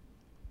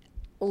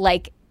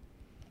like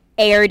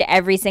aired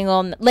every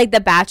single, like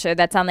The Bachelor,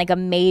 that's on like a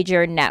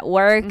major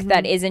network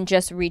that isn't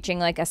just reaching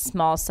like a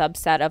small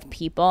subset of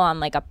people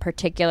on like a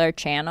particular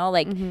channel.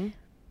 Like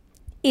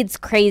it's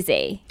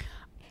crazy.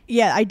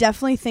 Yeah, I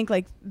definitely think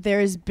like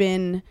there's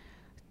been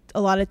a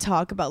lot of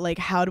talk about like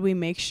how do we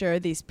make sure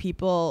these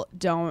people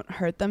don't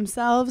hurt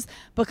themselves,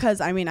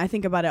 because I mean I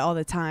think about it all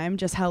the time,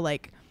 just how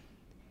like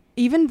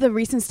even the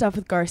recent stuff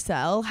with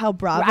Garcelle, how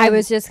Bravo, I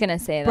was just gonna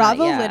say that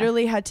Bravo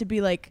literally had to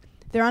be like,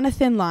 they're on a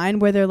thin line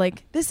where they're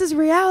like, this is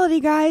reality,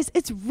 guys,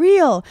 it's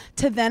real,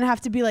 to then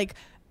have to be like,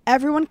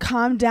 everyone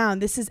calm down,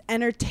 this is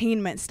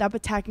entertainment, stop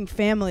attacking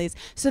families.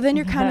 So then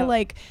you're kind of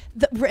like,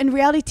 in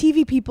reality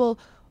TV people,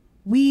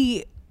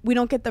 we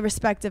don't get the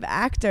respect of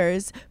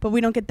actors, but we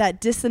don't get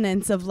that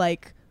dissonance of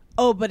like,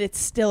 oh, but it's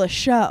still a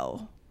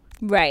show.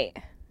 Right.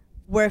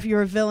 Where if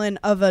you're a villain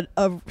of a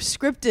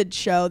scripted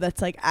show that's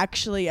like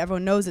actually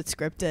everyone knows it's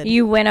scripted,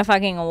 you win a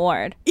fucking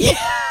award. Yeah.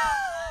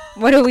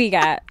 What do we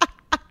got?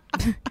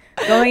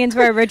 Going into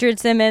our Richard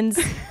Simmons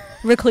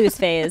Recluse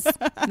phase.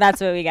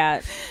 That's what we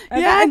got.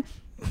 Okay. Yeah. And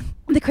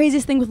the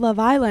craziest thing with Love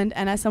Island,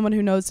 and as someone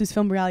who knows who's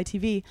filmed reality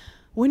TV,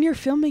 when you're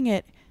filming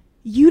it,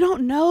 you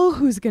don't know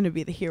who's going to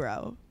be the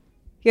hero.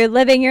 You're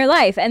living your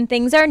life, and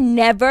things are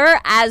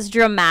never as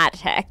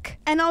dramatic.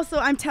 And also,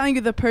 I'm telling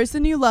you, the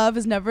person you love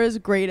is never as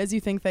great as you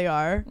think they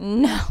are.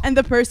 No. And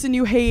the person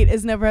you hate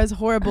is never as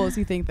horrible as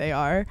you think they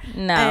are.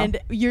 No. And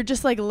you're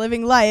just like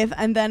living life,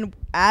 and then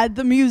add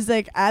the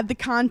music, add the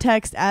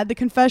context, add the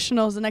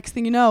confessionals. The next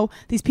thing you know,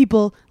 these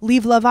people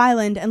leave Love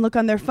Island and look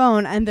on their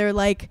phone, and they're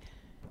like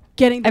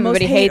getting the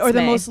Everybody most hate hates or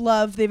the me. most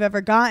love they've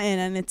ever gotten,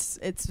 and it's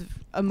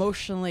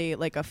emotionally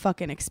like a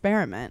fucking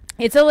experiment.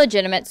 It's a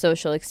legitimate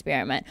social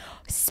experiment.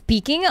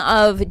 Speaking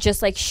of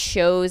just like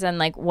shows and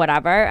like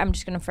whatever, I'm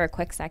just gonna for a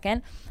quick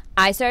second.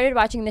 I started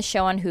watching this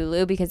show on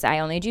Hulu because I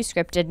only do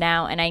scripted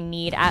now, and I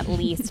need at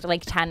least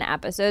like 10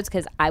 episodes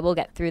because I will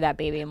get through that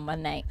baby in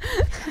one night.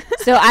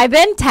 So I've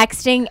been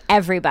texting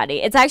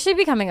everybody. It's actually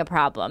becoming a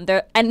problem.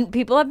 And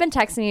people have been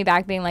texting me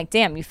back being like,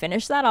 damn, you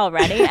finished that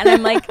already? And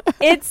I'm like,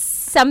 it's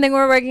something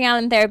we're working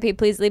on in therapy.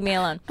 Please leave me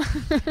alone.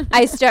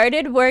 I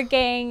started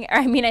watching.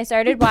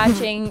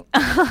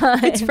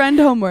 It's friend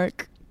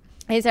homework.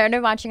 I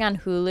started watching on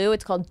Hulu.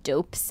 It's called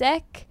Dope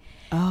Sick.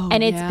 Oh,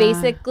 And it's yeah.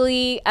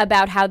 basically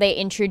about how they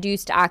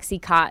introduced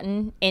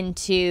OxyContin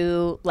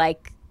into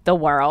like the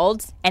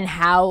world and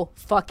how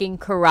fucking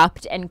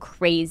corrupt and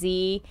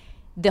crazy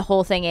the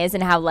whole thing is,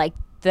 and how like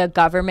the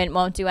government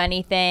won't do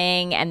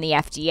anything and the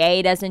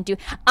FDA doesn't do.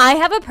 I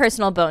have a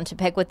personal bone to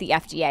pick with the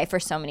FDA for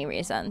so many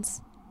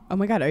reasons. Oh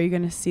my God, are you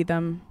going to see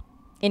them?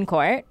 In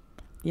court,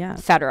 Yeah.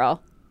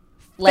 federal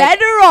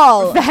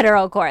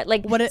court.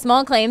 Like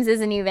small claims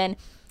isn't even.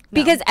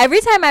 Because every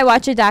time I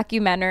watch a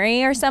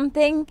documentary or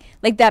something,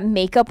 like that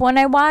makeup one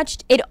I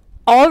watched, it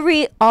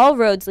all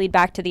roads lead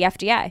back to the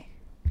FDA.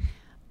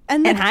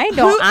 And I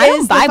don't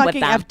vibe with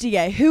them.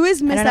 FDA? Who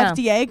is Miss I don't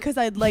know. FDA? Because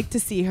I'd like to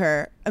see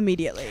her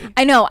immediately.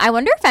 I know. I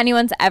wonder if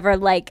anyone's ever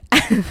like,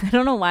 I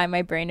don't know why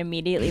my brain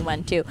immediately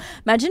went to.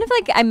 Imagine if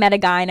like I met a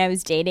guy and I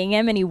was dating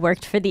him and he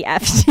worked for the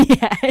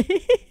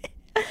FDA.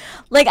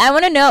 Like, I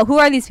want to know, who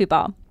are these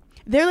people?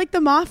 They're like the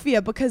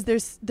mafia because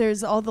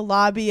there's all the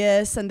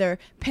lobbyists and they're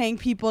paying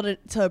people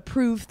to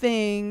approve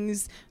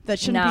things that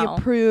shouldn't be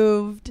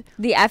approved.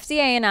 The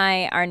FDA and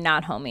I are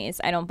not homies.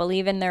 I don't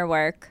believe in their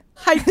work.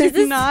 I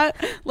do not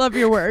love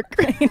your work.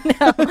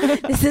 No,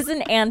 this is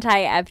an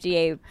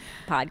anti-FDA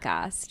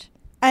podcast.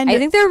 And I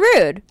think they're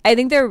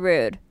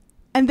rude.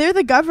 And they're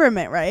the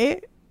government,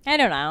 right? I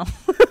don't know.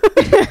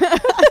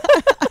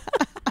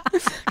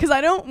 Because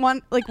I don't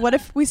want, like, what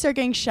if we start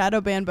getting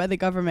shadow banned by the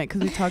government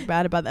because we talk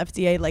bad about the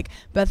FDA, like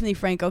Bethany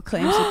Frankel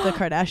claims with the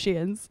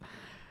Kardashians?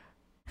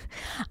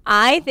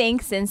 I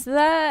think since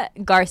the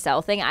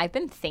Garcelle thing, I've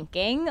been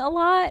thinking a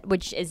lot,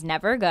 which is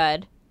never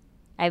good.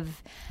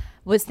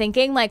 Was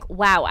thinking like,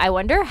 wow, I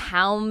wonder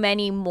how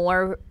many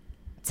more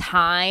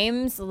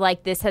times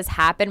like this has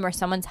happened where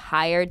someone's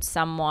hired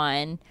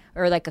someone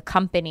or like a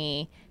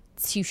company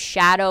to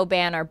shadow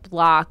ban or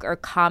block or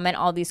comment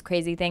all these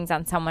crazy things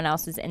on someone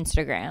else's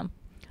Instagram.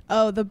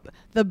 Oh,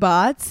 the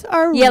bots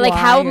are like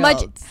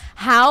wild.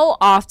 how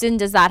often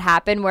does that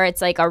happen where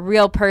it's like a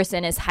real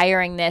person is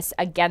hiring this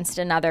against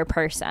another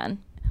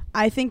person?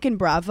 I think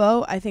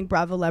Bravo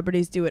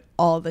celebrities do it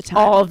all the time.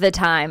 All the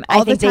time.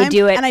 I think they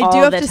do it and I all do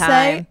have the to time.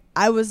 Say,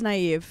 I was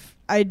naive.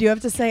 I do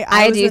have to say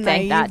I was do a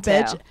think naive that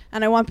bitch. too.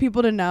 And I want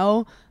people to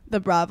know, the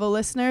Bravo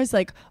listeners,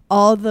 like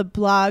all the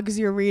blogs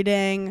you're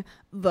reading,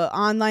 the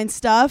online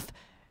stuff,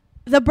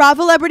 the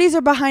Bravo celebrities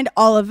are behind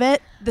all of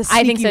it. The sneaky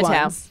I think so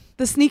ones.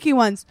 The sneaky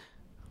ones.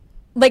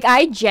 Like,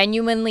 I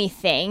genuinely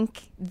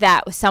think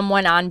that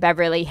someone on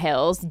Beverly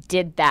Hills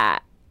did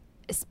that,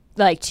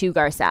 like, to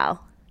Garcelle.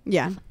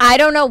 Yeah. I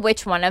don't know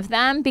which one of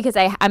them because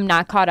I'm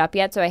not caught up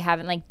yet, so I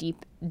haven't, like,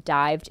 deep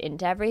dived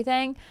into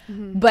everything.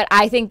 Mm-hmm. But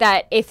I think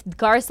that if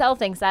Garcelle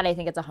thinks that, I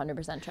think it's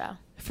 100% true.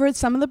 For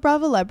some of the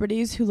Bravo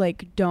celebrities who,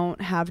 like,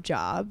 don't have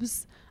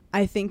jobs,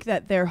 I think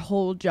that their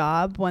whole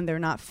job when they're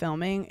not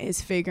filming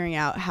is figuring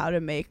out how to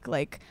make,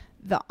 like,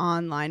 the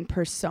online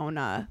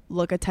persona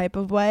look a type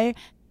of way.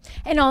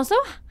 And also,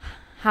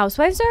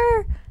 housewives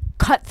are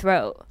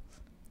cutthroat.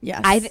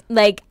 Yes.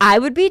 I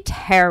would be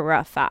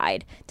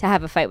terrified to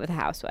have a fight with a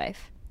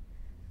housewife.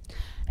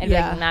 I'd be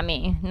like, not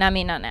me, not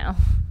now.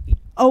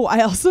 Oh,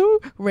 I also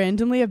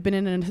randomly have been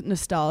in a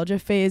nostalgia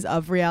phase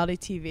of reality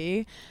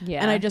TV.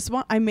 Yeah.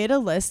 And I made a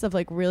list of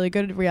like really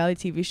good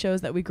reality TV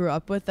shows that we grew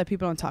up with that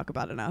people don't talk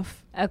about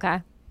enough. Okay.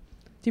 Do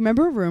you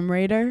remember Room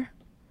Raider?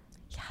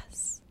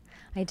 Yes.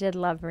 I did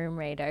love Room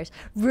Raiders.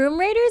 Room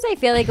Raiders, I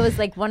feel like it was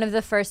like one of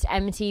the first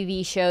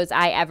MTV shows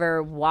I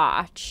ever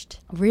watched.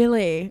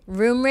 Really?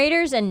 Room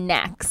Raiders and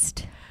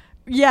Next.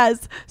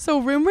 Yes. So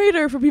Room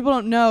Raider, for people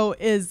who don't know,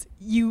 is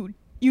you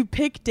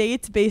pick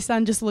dates based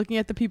on just looking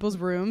at the people's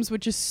rooms,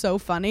 which is so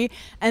funny.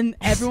 And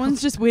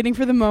everyone's just waiting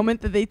for the moment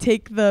that they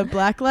take the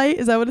black light.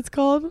 Is that what it's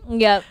called?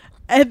 Yep.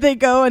 And they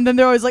go, and then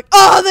they're always like,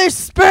 oh, there's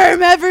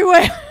sperm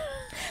everywhere.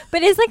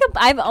 But it's like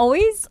I've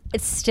always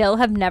still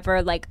have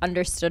never like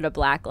understood a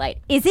black light.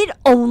 Is it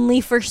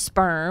only for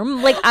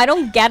sperm? Like I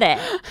don't get it.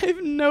 I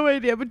have no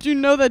idea, but you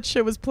know that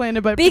shit was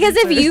planted by Because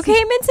if producers. you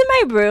came into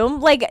my room,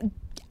 like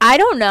I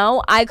don't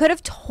know, I could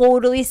have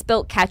totally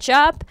spilt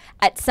ketchup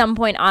at some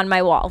point on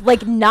my wall.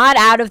 Like not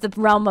out of the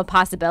realm of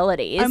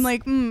possibilities. I'm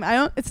like, I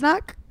don't. It's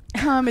not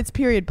it's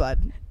period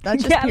blood.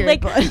 That's just Yeah, period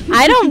like blood.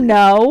 I don't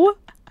know.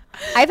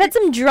 I've had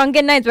some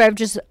drunken nights where I've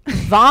just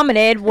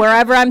vomited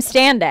wherever I'm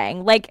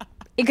standing. Like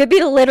it could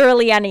be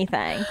literally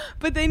anything.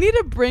 But they need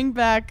to bring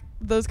back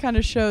those kind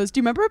of shows. Do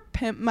you remember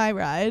Pimp My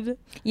Ride?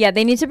 Yeah,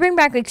 they need to bring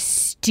back like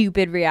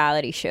stupid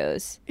reality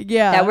shows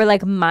Yeah. that were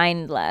like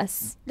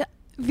mindless.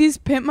 These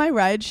Pimp My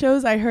Ride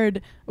shows I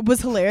heard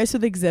was hilarious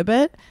with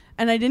Exhibit,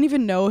 and I didn't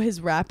even know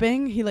his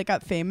rapping. He like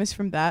got famous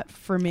from that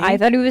for me. I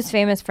thought he was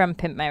famous from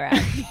Pimp My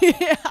Ride.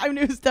 Yeah, I mean,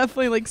 it was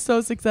definitely like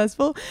so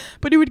successful,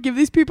 but he would give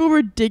these people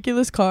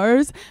ridiculous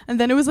cars, and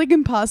then it was like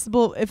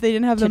impossible if they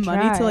didn't have To the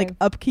money to like drive.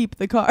 upkeep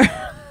the car.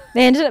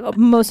 They ended up,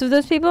 most of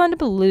those people end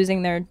up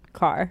losing their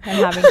car and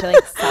having to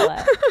like sell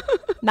it.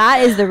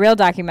 That is the real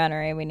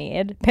documentary we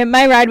need. Pimp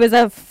My Ride was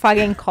a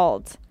fucking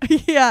cult.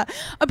 Yeah,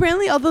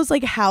 apparently all those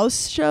like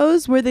house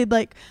shows where they'd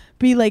like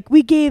be like,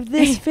 we gave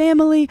this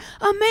family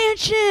a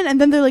mansion,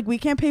 and then they're like, we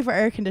can't pay for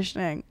air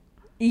conditioning.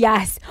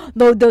 Yes,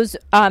 those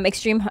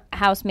extreme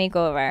house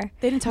makeover.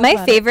 They didn't talk My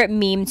about favorite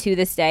meme to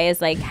this day is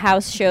like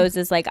house shows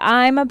is like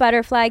I'm a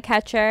butterfly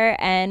catcher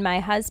and my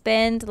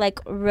husband like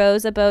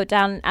rows a boat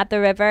down at the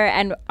river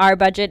and our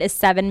budget is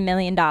 $7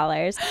 million.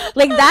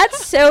 Like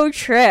that's so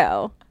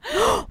true.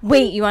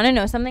 Wait, you want to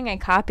know something? I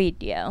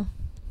copied you.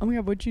 Oh my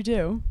god, what'd you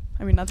do?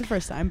 I mean, not the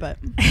first time, but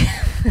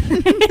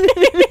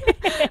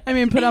I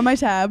mean, put on my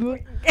tab.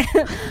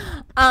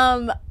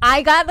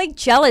 I got like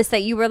jealous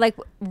that you were like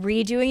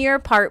redoing your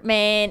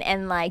apartment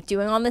and like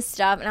doing all this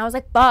stuff, and I was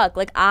like, fuck,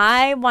 like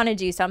I want to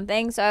do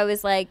something. So I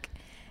was like,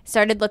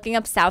 started looking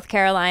up South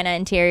Carolina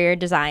interior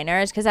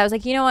designers because I was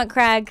like, you know what,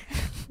 Craig,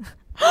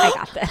 I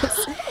got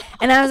this.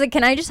 And I was like,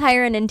 can I just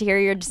hire an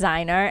interior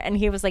designer? And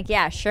he was like,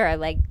 yeah, sure.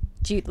 Like,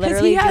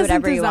 literally he do hasn't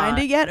whatever you designed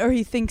want. it yet, or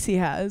he thinks he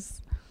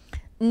has.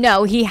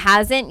 No, he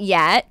hasn't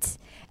yet.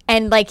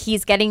 And like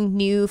he's getting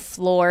new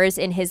floors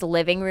in his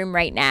living room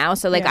right now.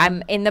 So like Yeah.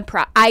 I'm in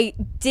the I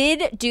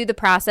did do the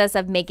process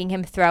of making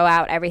him throw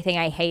out everything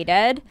I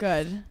hated.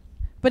 Good.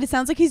 But it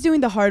sounds like he's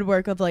doing the hard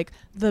work of like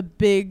the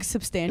big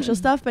substantial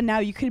stuff, but now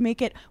you could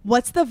make it,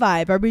 what's the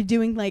vibe? Are we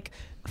doing like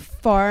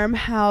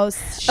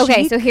farmhouse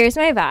Okay, chic? so here's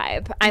my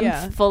vibe. I'm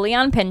Yeah. fully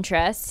on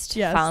Pinterest.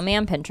 Yes. Follow me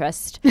on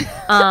Pinterest.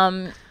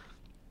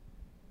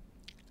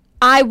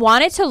 I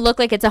want it to look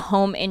like it's a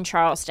home in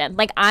Charleston.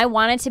 Like I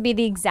want it to be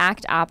the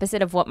exact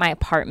opposite of what my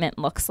apartment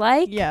looks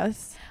like.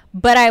 Yes.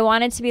 But I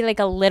want it to be like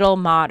a little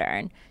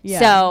modern. Yeah.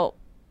 So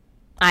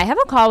I have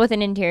a call with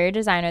an interior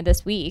designer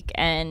this week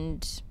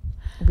and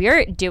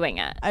we're doing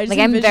it. I just Like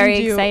I'm very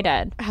envisioned you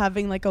excited.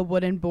 having like a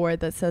wooden board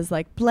that says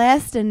like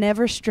blessed and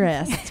never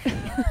stressed.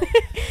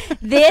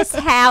 This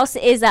house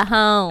is a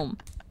home.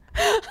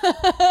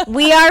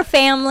 We are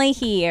family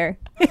here.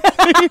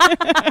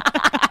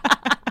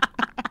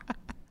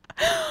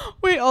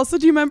 Wait, also,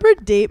 do you remember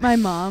Date My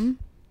Mom?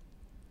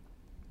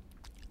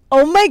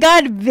 Oh my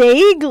god,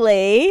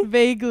 vaguely.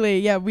 Vaguely,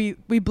 yeah. We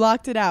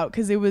blocked it out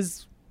because it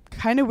was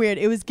kind of weird.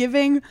 It was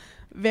giving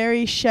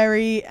very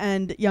Sherry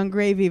and Young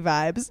Gravy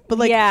vibes, but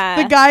like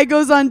Yeah. the guy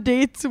goes on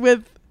dates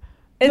with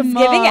the It's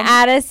mom. giving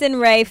Addison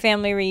Rae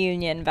family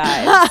reunion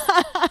vibes.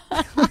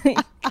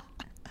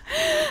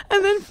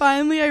 And then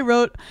finally, I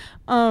wrote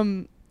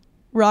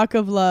Rock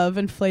of Love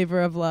and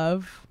Flavor of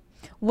Love.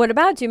 What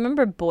about, do you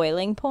remember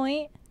Boiling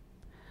Point?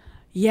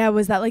 Yeah,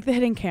 was that like the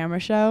hidden camera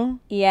show?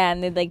 Yeah,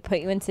 and they'd like put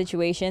you in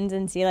situations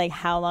and see like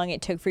how long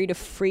it took for you to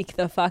freak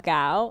the fuck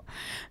out.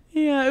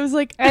 Yeah, it was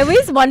like I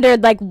always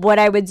wondered like what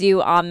I would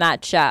do on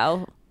that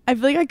show. I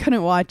feel like I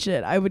couldn't watch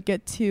it. I would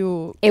get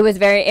too, It was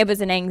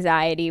an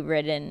anxiety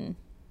ridden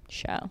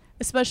show.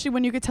 especially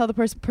when you could tell the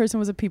person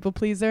was a people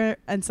pleaser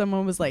and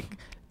someone was like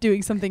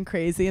doing something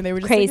crazy and they were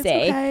just like, Crazy.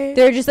 it's okay.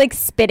 They're just like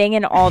spitting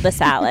in all the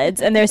salads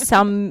and there's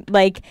some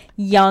like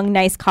young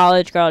nice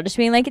college girl just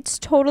being like, it's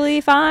totally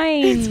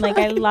fine. It's like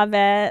I fine. love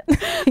it.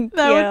 Thank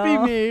That would you.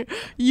 be me.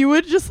 You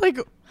would just like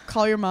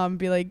call your mom and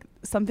be like,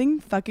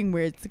 something fucking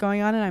weird's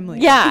going on, and I'm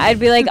like, Yeah, I'd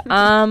be like,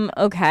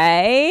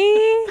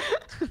 okay.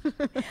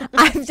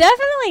 I've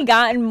definitely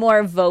gotten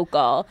more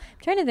vocal. I'm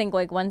trying to think,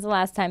 like, when's the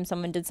last time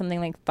someone did something,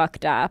 like,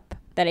 fucked up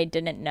that I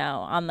didn't know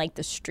on, like,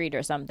 the street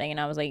or something, and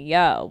I was like,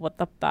 yo, what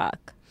the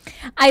fuck?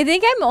 I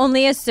think I'm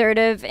only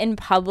assertive in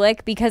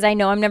public because I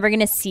know I'm never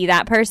going to see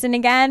that person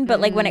again, but,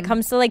 like, when it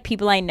comes to, like,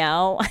 people I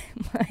know,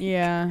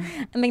 yeah.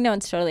 I'm like, no,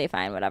 it's totally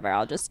fine, whatever,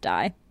 I'll just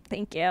die.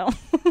 Thank you.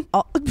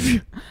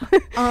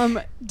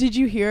 Did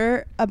you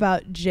hear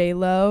about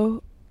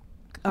J-Lo?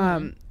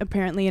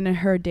 Apparently in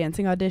her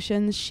dancing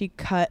auditions,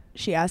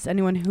 she asked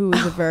anyone who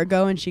was a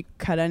Virgo, and she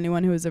cut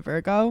anyone who was a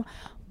Virgo.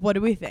 What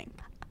do we think?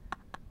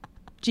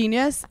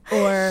 Genius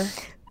or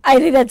I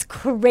think that's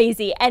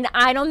crazy. And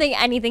I don't think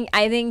anything,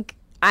 I think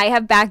I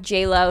have backed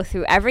J-Lo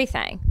through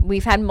everything.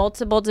 We've had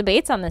multiple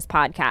debates on this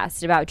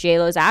podcast about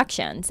J-Lo's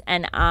actions.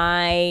 And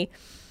I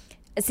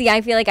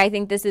feel like I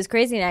think this is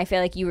crazy, and I feel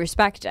like you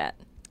respect it.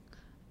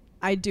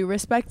 I do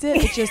respect it.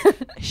 It's just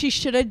she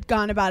should have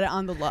gone about it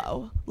on the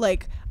low.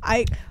 Like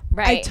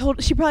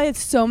she probably had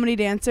so many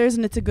dancers,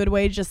 and it's a good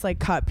way to just like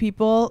cut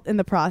people in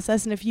the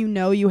process. And if you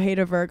know you hate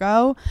a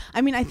Virgo,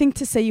 I mean, I think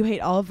to say you hate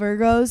all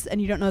Virgos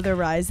and you don't know they're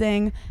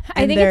rising,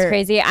 I think it's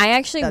crazy. I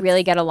actually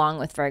really get along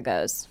with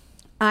Virgos.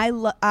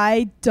 I'm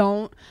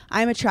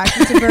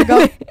attracted to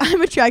Virgo.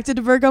 I'm attracted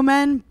to Virgo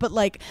men, but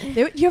like,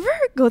 you ever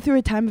go through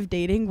a time of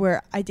dating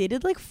where I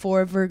dated like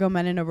 4 Virgo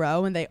men in a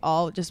row and they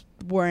all just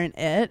weren't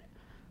it?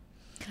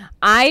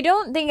 I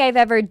don't think I've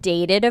ever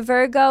dated a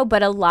Virgo,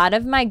 but a lot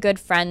of my good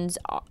friends,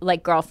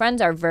 like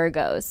girlfriends, are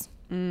Virgos.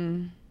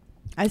 And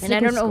I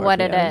don't know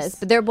what it is,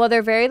 but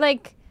they're very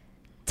like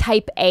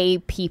type A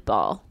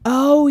people.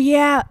 Oh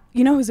yeah,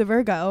 you know who's a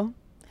Virgo?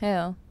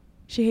 Who?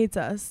 She hates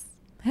us.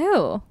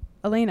 Who?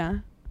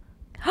 Elena.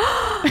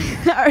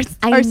 our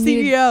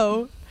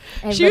CEO.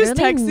 She was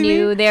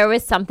texting me. There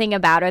was something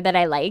about her that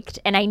I liked,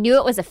 and I knew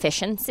it was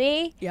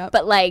efficiency. Yep.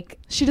 But like,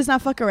 she does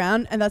not fuck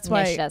around, and that's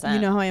why she doesn't. You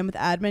know how I am with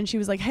admin. She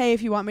was like, "Hey,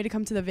 if you want me to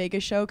come to the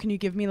Vegas show, can you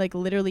give me like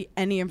literally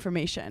any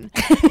information?"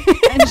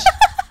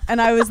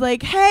 and I was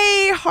like,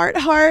 "Hey, heart,"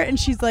 and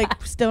she's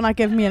like, still not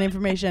giving me any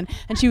information.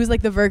 And she was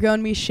like, the Virgo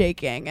and me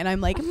shaking, and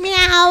I'm like,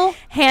 meow.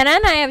 Hannah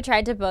and I have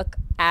tried to book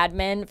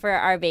admin for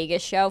our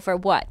Vegas show for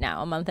what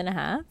now? A month and a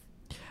half.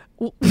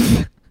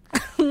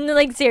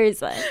 Like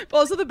seriously. But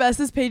also the best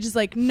is Paige is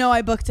like, no,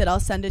 I booked it. I'll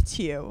send it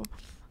to you.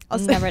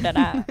 Never did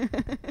that.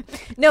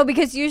 No,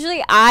 because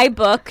usually I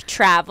book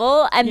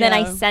travel and then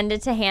I send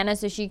it to Hannah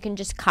so she can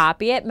just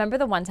copy it. Remember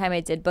the one time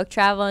I did book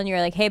travel and you were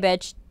like, hey,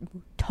 bitch,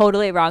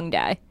 totally wrong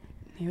day.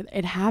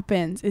 It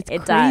happens. It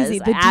crazy. Does.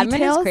 The admin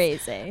details is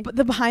crazy. But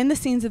the behind the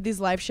scenes of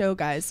these live show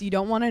guys, you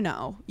don't want to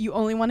know. You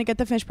only want to get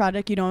the finished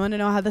product. You don't want to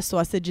know how the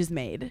sausage is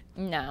made.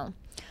 No.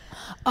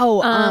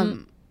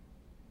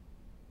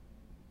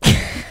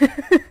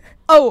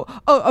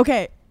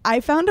 Okay. I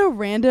found a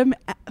random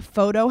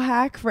photo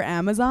hack for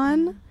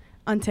Amazon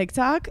on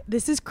TikTok.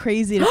 This is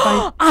crazy to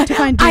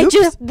find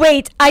dupes.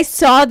 I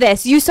saw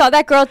this. You saw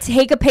that girl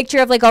take a picture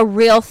of like a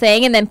real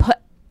thing and then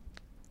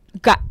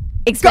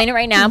explain it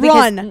right now.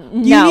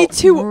 You need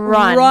to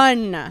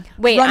run.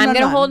 Wait, I'm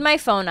going to hold my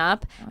phone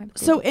up.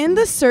 So in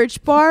the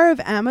search bar of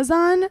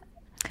Amazon.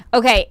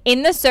 Okay,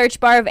 in the search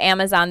bar of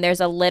Amazon,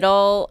 there's a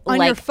little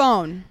on your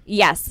phone.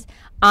 Yes.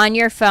 On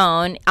your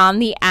phone, on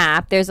the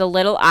app, there's a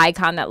little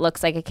icon that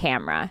looks like a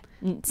camera.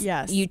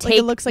 Yes.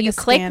 It looks like you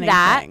click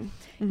that.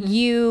 Mm-hmm.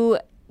 You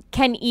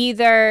can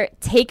either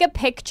take a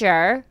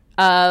picture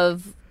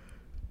of,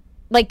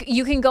 like,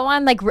 you can go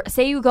on, like,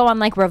 say you go on,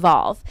 like,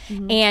 Revolve,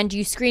 and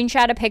you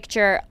screenshot a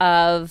picture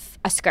of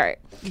a skirt.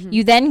 Mm-hmm.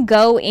 You then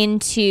go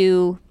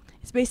into...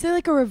 It's basically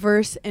like a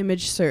reverse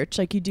image search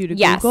like you do to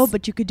Google,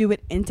 but you could do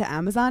it into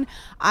Amazon.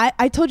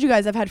 I told you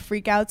guys I've had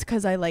freakouts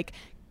because I, like...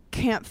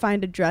 can't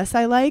find a dress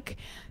I like.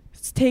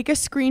 Take a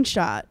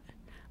screenshot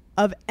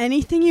of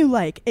anything you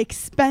like,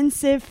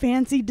 expensive,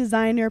 fancy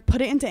designer,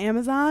 put it into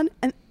Amazon,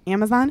 and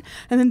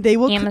then they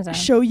will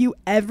show you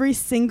every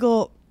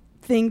single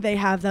thing they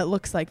have that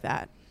looks like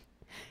that.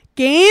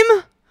 Game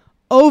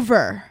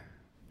over.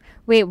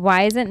 Wait,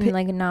 why is it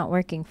like not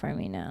working for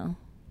me now?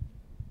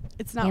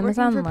 It's not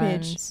Amazon working for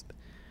Lens. Paige.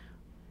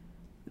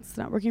 It's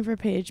not working for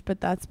Paige,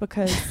 but that's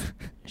because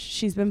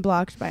she's been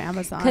blocked by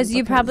Amazon. Because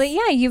you've probably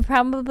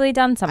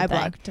done something. I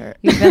blocked her.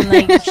 You've been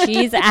like,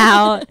 she's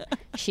out.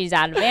 She's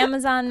out of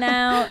Amazon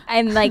now.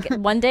 And like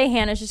one day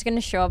Hannah's just going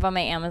to show up on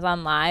my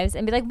Amazon lives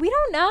and be like, we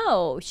don't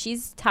know.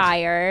 She's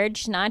tired.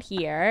 She's not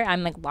here.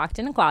 I'm like locked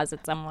in a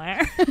closet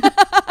somewhere.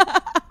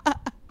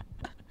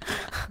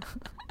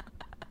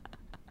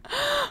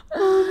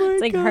 Oh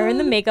it's like God. Her and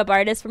the makeup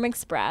artist from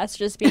Express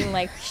just being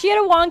like, she had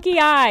a wonky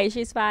eye.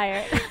 She's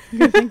fired.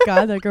 Thank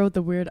God that girl with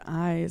the weird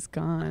eye is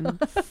gone.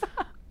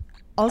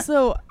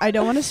 Also, I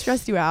don't want to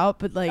stress you out,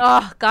 but like,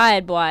 oh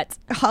God, what?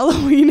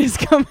 Halloween is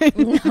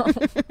coming.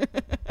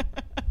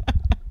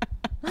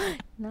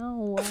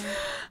 No.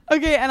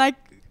 Okay, and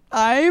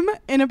I'm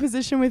in a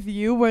position with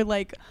you where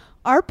like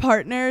our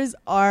partners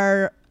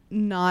are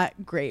not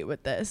great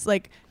with this.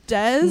 Like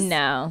Des.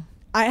 No.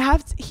 I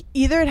have to,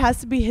 either it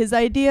has to be his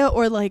idea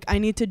or like I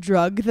need to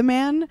drug the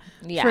man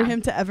for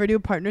him to ever do a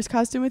partner's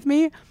costume with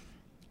me.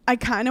 I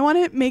kind of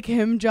want to make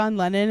him John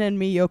Lennon and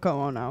me Yoko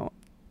Ono.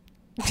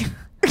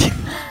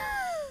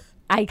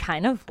 I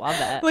kind of love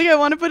it. Like I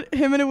want to put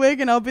him in a wig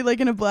and I'll be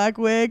like in a black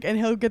wig and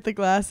he'll get the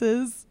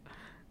glasses.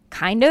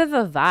 Kind of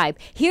a vibe.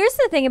 Here's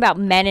the thing about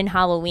men in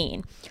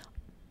Halloween.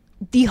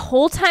 The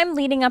whole time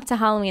leading up to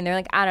Halloween, they're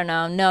like, I don't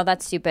know. No,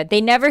 that's stupid.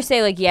 They never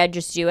say, like, yeah,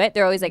 just do it.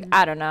 They're always like,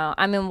 I don't know.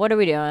 I mean, what are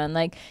we doing?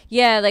 Like,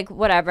 yeah, like,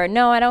 whatever.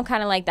 No, I don't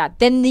kind of like that.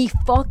 Then the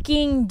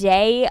fucking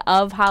day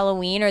of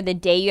Halloween or the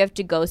day you have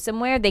to go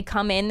somewhere, they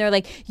come in. They're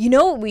like, you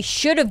know what we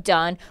should have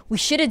done? We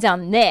should have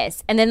done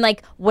this. And then,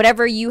 like,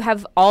 whatever you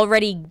have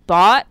already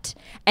bought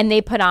and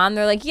they put on,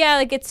 they're like, yeah,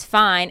 like, it's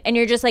fine. And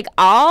you're just like,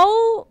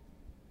 I'll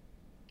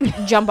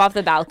jump off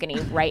the balcony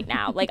right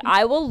now. Like,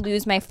 I will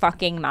lose my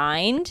fucking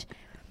mind.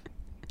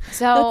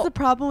 So that's the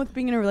problem with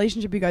being in a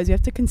relationship, you guys. You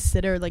have to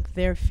consider like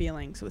their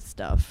feelings with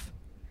stuff.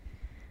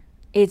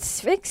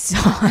 It's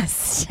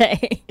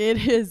exhausting.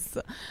 It is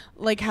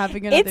like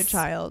having another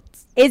child.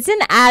 It's an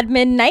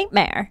admin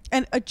nightmare.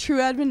 And a true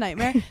admin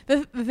nightmare.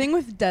 The thing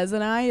with Des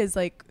and I is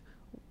like,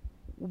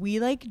 we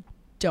like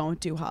don't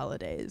do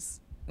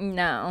holidays.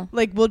 No.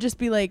 Like, we'll just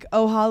be like,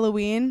 oh,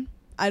 Halloween.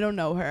 I don't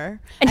know her.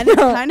 And it's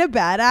kind of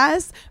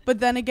badass. But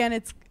then again,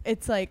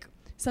 it's like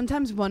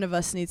sometimes one of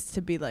us needs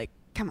to be like,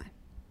 come on.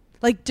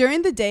 Like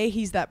during the day,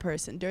 he's that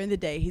person. During the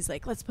day, he's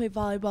like, let's play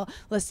volleyball.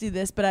 Let's do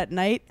this. But at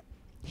night,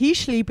 he's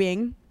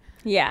sleeping.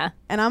 Yeah.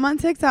 And I'm on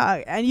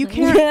TikTok. And you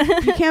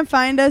can't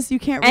find us. You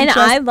can't reach us.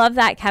 And I love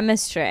that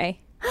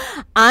chemistry.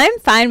 I'm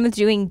fine with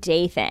doing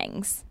day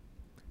things.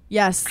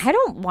 Yes. I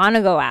don't want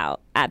to go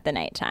out at the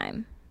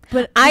nighttime.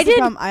 But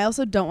I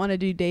also don't want to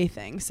do day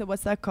things. So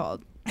what's that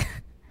called?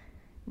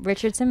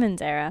 Richard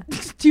Simmons era.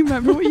 Do you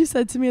remember what you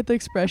said to me at the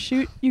Express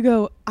shoot? You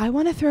go, I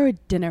want to throw a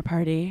dinner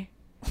party.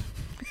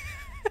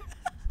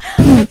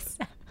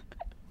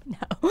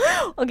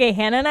 No. Okay,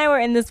 Hannah and I were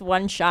in this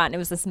one shot, and it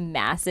was this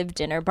massive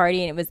dinner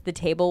party, and the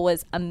table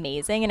was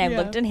amazing. And I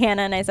looked at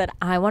Hannah and I said,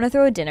 I want to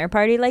throw a dinner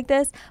party like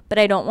this, but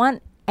I don't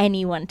want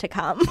anyone to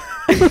come.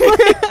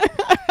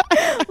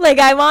 Like,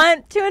 I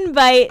want to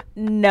invite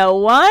no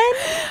one.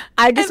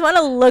 I just want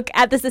to look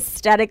at this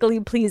aesthetically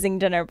pleasing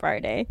dinner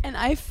party. And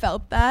I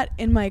felt that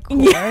in my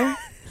core.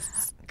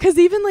 Because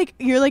even, like,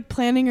 you're, like,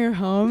 planning your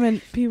home,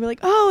 and people are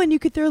like, oh, and you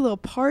could throw a little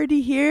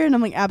party here. And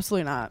I'm like,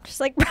 absolutely not. Just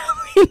like,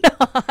 probably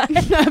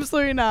not.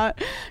 Absolutely not.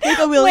 Like,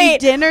 oh, we'll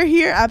eat dinner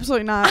here?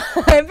 Absolutely not.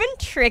 I've been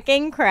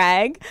tricking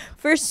Craig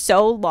for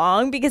so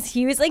long because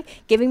he was, like,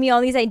 giving me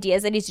all these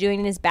ideas that he's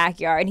doing in his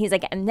backyard. And he's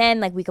like, and then,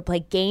 like, we could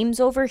play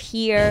games over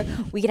here.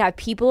 We could have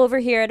people over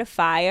here at a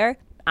fire.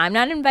 I'm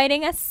not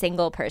inviting a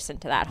single person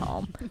to that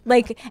home.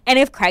 Like, and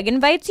if Craig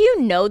invites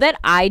you, know that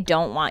I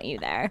don't want you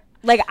there.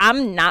 Like,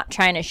 I'm not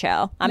trying to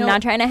show. I'm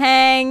not trying to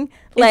hang.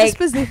 Like,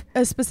 it's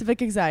a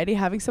specific anxiety.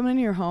 Having someone in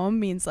your home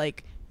means,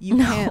 like, you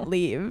can't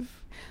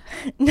leave.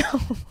 No.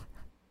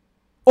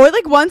 Or,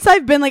 like, once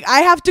I've been like,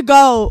 I have to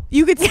go.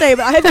 You could stay,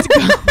 but I have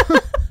to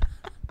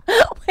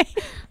go.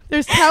 Wait.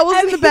 There's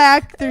towels in the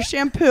back. There's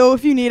shampoo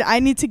if you need. I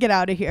need to get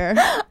out of here.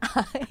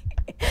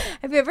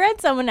 Have you ever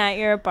had someone at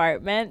your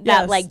apartment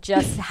that, like,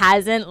 just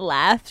hasn't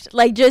left?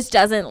 Like, just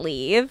doesn't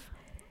leave?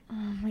 Oh,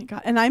 my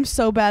God. And I'm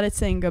so bad at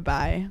saying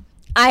goodbye.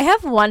 I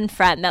have one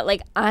friend that,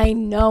 like, I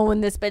know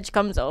when this bitch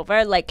comes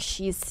over, like,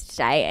 she's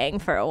staying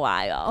for a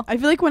while. I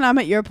feel like when I'm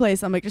at your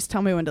place, I'm like, just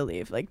tell me when to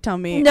leave. Like, tell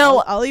me.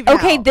 No, I'll leave now.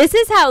 Okay, this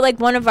is how, like,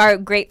 one of our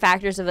great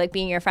factors of, like,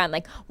 being your friend.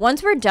 Like,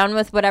 once we're done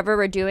with whatever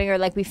we're doing, or,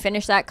 like, we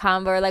finish that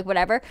convo, or, like,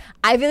 whatever,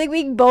 I feel like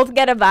we both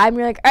get a vibe, and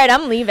you're like, all right,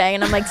 I'm leaving.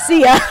 And I'm like,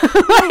 see ya.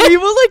 We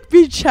will, like,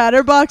 be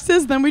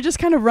chatterboxes. Then we just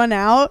kind of run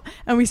out,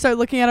 and we start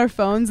looking at our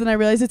phones, and I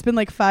realize it's been,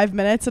 like, 5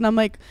 minutes, and I'm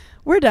like,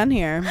 we're done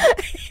here.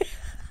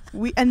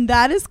 And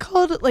that is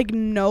called, like,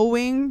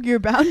 knowing your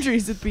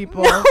boundaries with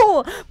people.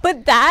 No,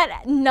 but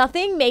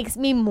nothing makes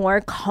me more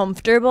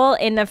comfortable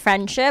in a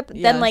friendship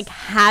than, like,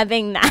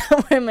 having that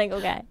where I'm like,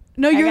 okay.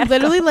 No, you're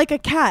literally like a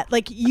cat.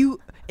 Like,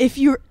 if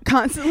you're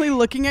constantly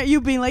looking at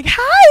you being like,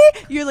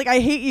 hi, you're like,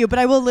 I hate you. But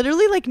I will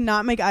literally, like,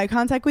 not make eye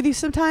contact with you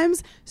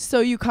sometimes so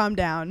you calm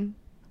down.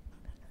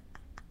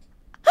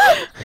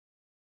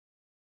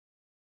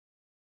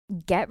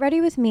 Get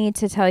ready with me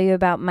to tell you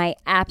about my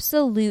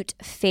absolute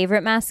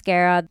favorite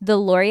mascara, the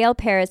L'Oreal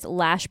Paris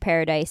Lash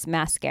Paradise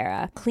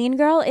Mascara. Clean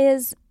Girl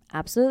is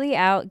absolutely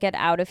out. Get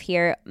out of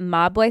here.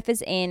 Mob Wife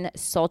is in.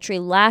 Sultry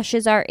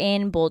lashes are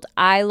in. Bold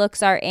eye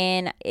looks are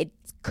in. It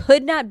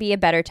could not be a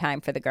better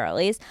time for the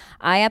girlies.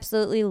 I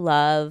absolutely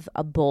love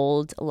a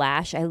bold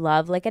lash. I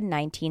love, like, a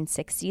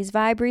 1960s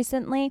vibe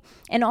recently.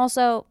 And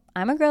also,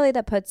 I'm a girly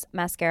that puts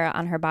mascara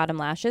on her bottom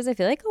lashes. I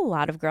feel like a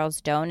lot of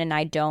girls don't, and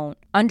I don't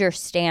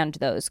understand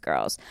those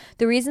girls.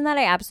 The reason that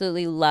I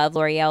absolutely love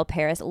L'Oreal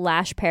Paris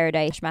Lash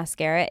Paradise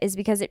Mascara is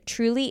because it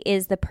truly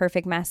is the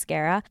perfect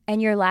mascara,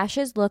 and your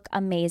lashes look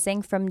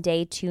amazing from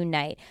day to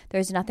night.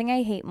 There's nothing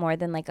I hate more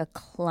than, like, a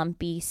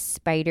clumpy,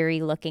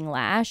 spidery looking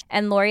lash,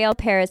 and L'Oreal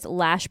Paris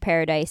Lash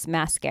Paradise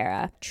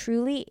Mascara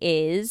truly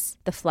is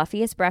the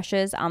fluffiest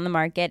brushes on the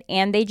market,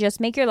 and they just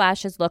make your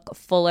lashes look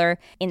fuller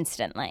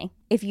instantly.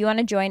 If you want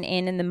to join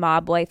in the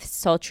Mob Wife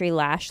sultry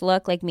lash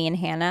look like me and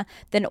Hannah,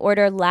 then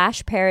order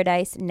Lash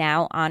Paradise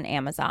now on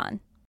Amazon.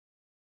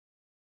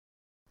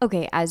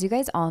 Okay, as you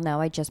guys all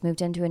know, I just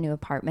moved into a new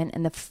apartment,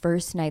 and the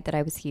first night that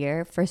I was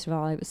here, first of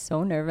all, I was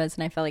so nervous,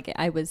 and I felt like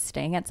I was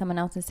staying at someone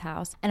else's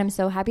house. And I'm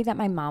so happy that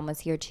my mom was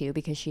here too,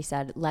 because she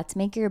said, let's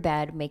make your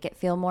bed, make it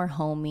feel more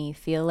homey,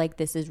 feel like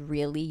this is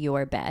really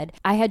your bed.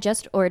 I had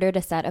just ordered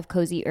a set of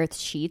Cozy Earth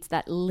sheets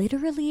that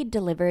literally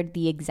delivered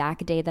the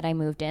exact day that I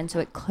moved in, so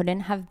it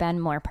couldn't have been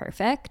more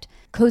perfect.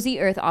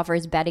 Cozy Earth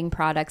offers bedding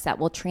products that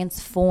will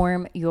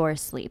transform your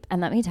sleep.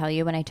 And let me tell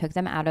you, when I took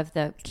them out of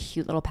the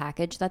cute little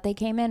package that they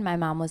came in, my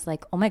mom was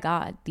like, oh my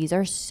God, these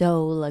are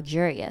so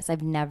luxurious.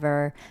 I've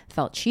never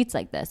felt sheets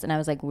like this. And I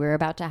was like, we're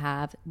about to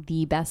have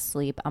the best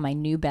sleep on my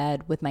new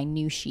bed with my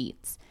new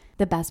sheets.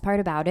 The best part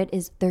about it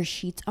is their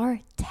sheets are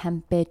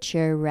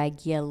temperature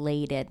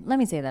regulated. Let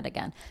me say that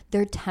again.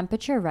 They're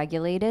temperature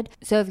regulated.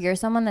 So if you're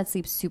someone that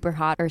sleeps super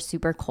hot or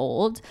super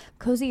cold,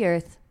 Cozy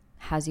Earth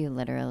has you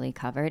literally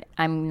covered.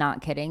 I'm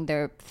not kidding.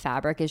 Their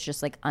fabric is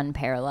just like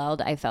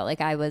unparalleled. I felt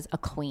like I was a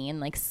queen,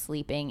 like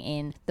sleeping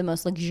in the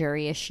most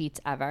luxurious sheets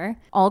ever.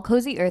 All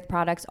Cozy Earth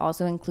products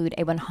also include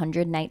a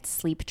 100-night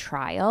sleep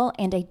trial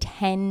and a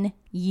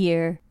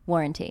 10-year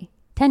warranty.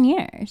 10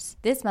 years.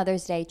 This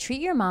Mother's Day, treat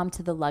your mom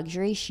to the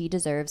luxury she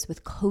deserves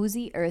with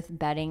Cozy Earth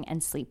bedding and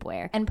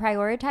sleepwear, and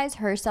prioritize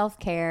her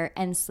self-care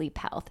and sleep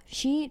health.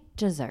 She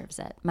deserves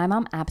it. My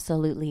mom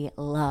absolutely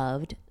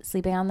loved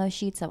sleeping on those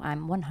sheets, so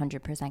I'm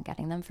 100%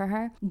 getting them for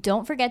her.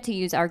 Don't forget to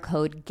use our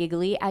code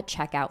GIGGLY at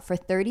checkout for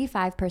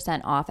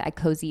 35% off at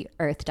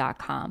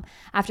CozyEarth.com.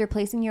 After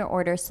placing your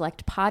order,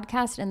 select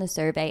podcast in the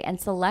survey and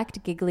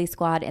select Giggly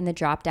Squad in the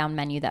drop-down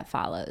menu that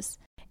follows.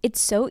 It's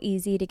so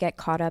easy to get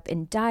caught up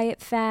in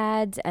diet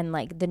fads and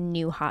like the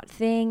new hot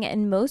thing,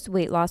 and most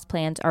weight loss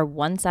plans are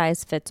one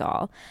size fits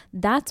all.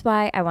 That's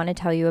why I want to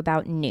tell you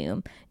about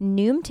Noom.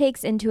 Noom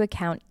takes into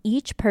account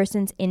each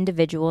person's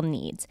individual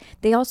needs.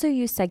 They also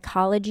use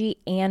psychology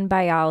and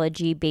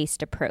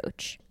biology-based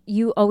approach.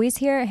 You always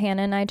hear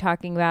Hannah and I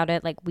talking about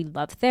it, like we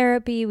love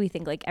therapy, we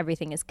think like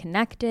everything is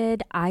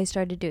connected. I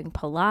started doing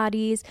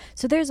Pilates,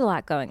 so there's a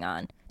lot going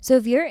on. So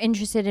if you're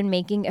interested in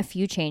making a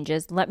few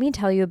changes, let me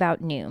tell you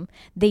about Noom.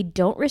 They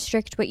don't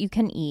restrict what you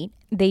can eat.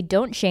 They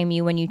don't shame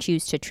you when you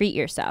choose to treat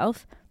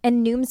yourself.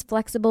 And Noom's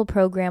flexible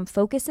program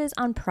focuses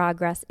on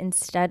progress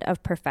instead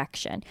of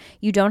perfection.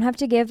 You don't have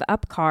to give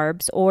up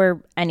carbs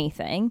or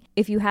anything.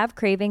 If you have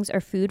cravings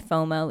or food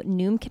FOMO,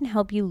 Noom can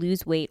help you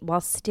lose weight while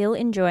still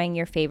enjoying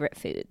your favorite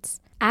foods.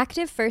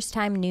 Active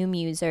first-time Noom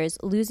users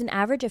lose an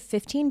average of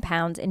 15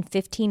 pounds in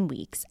 15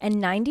 weeks, and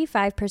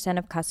 95%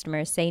 of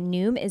customers say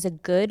Noom is a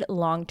good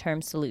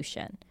long-term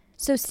solution.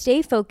 So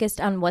stay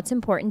focused on what's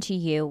important to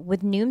you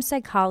with Noom's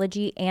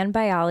psychology and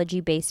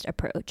biology-based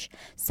approach.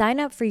 Sign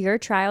up for your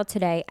trial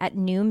today at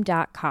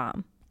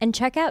Noom.com. And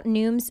check out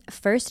Noom's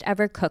first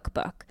ever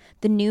cookbook,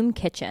 The Noom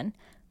Kitchen,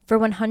 for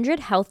 100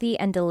 healthy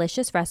and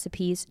delicious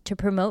recipes to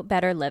promote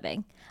better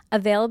living.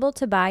 Available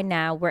to buy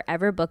now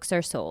wherever books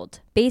are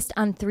sold. Based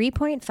on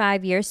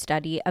 3.5-year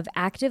study of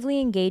actively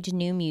engaged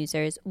Noom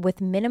users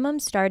with minimum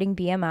starting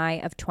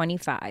BMI of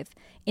 25.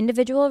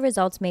 Individual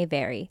results may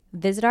vary.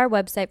 Visit our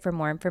website for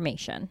more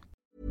information.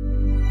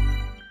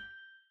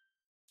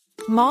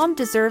 Mom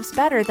deserves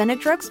better than a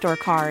drugstore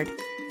card.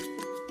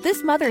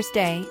 This Mother's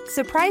Day,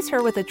 surprise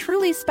her with a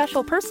truly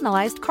special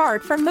personalized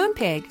card from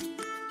Moonpig.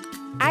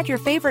 Add your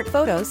favorite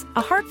photos,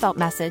 a heartfelt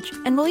message,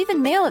 and we'll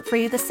even mail it for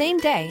you the same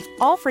day,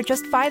 all for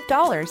just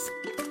 $5.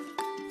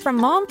 From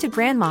mom to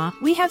grandma,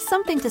 we have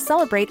something to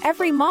celebrate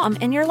every mom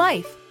in your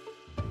life.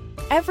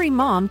 Every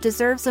mom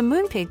deserves a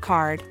Moonpig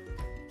card.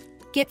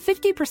 Get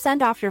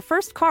 50% off your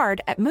first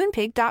card at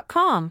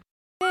Moonpig.com.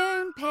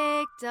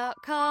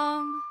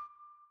 Moonpig.com.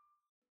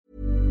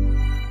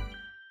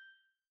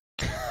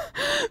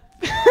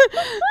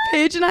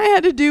 Paige and I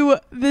had to do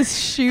this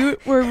shoot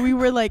where we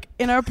were like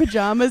in our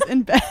pajamas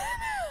in bed.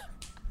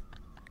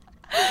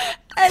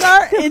 And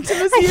our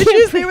intimacy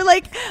issues, they were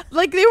like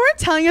they weren't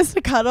telling us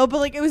to cuddle, but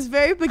like it was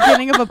very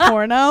beginning of a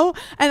porno,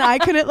 and I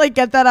couldn't like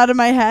get that out of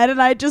my head,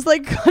 and I just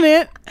like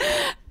couldn't.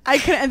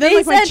 And then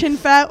like my chin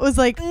fat was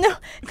like no.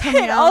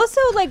 Coming it out.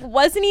 Also like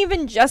wasn't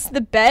even just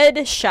the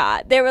bed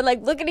shot. They were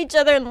like look at each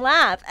other and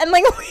laugh, and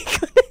like we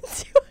couldn't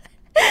do it.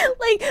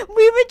 Like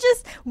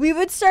we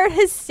would start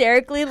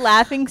hysterically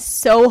laughing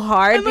so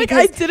hard, and like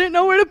because I didn't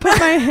know where to put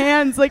my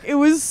hands. Like it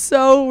was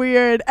so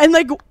weird. And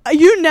like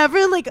you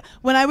never, like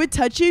when I would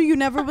touch you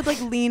never would like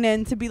lean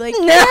in to be like,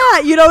 no. Yeah,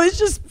 you'd always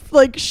just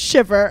like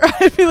shiver.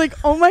 I'd be like,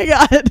 oh my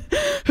God,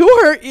 who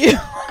hurt you?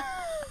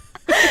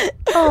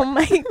 Oh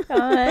my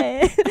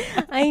God,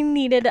 I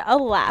needed a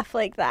laugh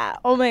like that.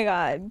 Oh my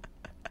God,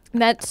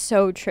 that's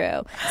so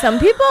true. Some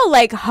people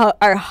like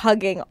are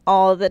hugging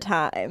all the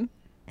time.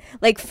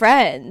 Like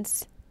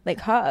friends, like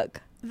hug.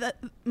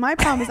 My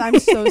problem is I'm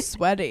so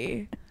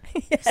sweaty.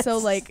 Yes. So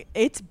like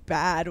it's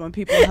bad when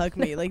people hug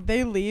me. Like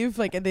they leave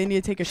like and they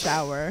need to take a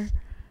shower.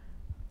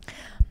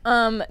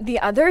 The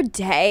other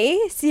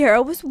day,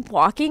 Sierra was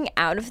walking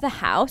out of the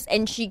house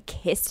and she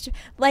kissed,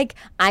 like,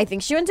 I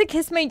think she went to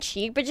kiss my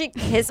cheek, but she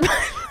kissed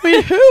my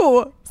Wait,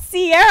 who?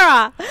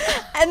 Sierra.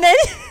 And then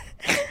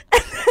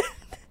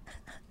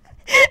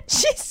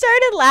she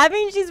started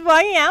laughing. She's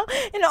walking out,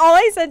 and all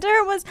I said to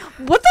her was,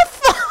 "What the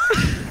fuck?"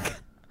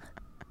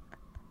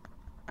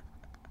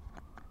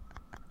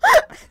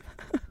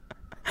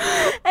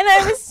 And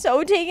I was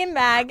so taken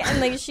back,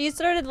 and like she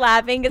started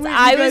laughing because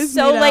I was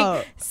so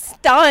like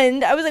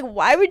stunned. I was like,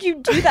 "Why would you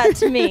do that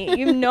to me?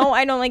 You know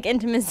I don't like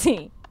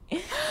intimacy."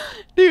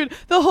 Dude,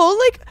 the whole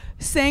like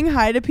saying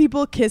hi to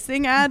people,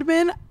 kissing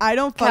admin, I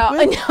don't fuck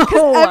with. No.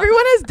 Because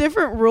everyone has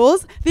different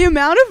rules. The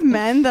amount of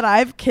men that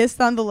I've kissed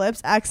on the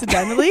lips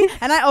accidentally,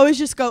 and I always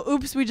just go,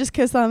 oops, we just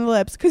kissed on the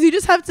lips. Because you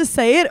just have to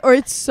say it or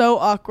it's so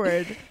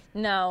awkward.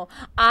 No,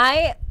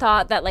 I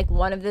thought that like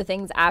one of the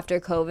things after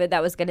COVID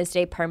that was going to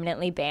stay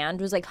permanently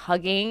banned was like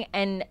hugging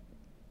and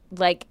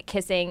like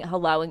kissing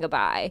hello and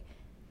goodbye.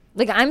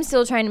 Like I'm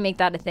still trying to make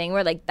that a thing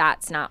where like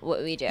that's not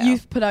what we do.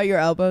 You've put out your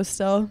elbows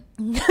still.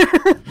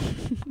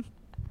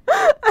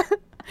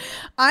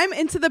 I'm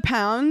into the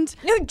pound.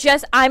 No,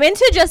 I'm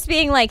into just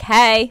being like,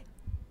 hey,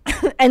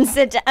 and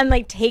sit and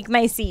like take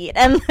my seat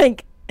and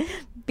like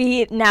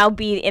be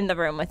in the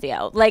room with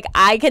you. Like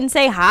I can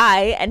say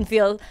hi and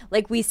feel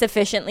like we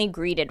sufficiently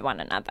greeted one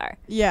another.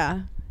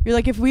 Yeah. You're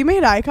like, if we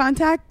made eye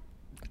contact,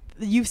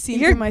 you've seen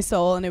through my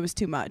soul and it was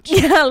too much.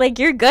 Yeah, like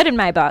you're good in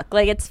my book.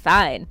 Like it's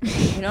fine.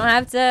 You don't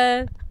have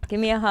to give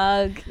me a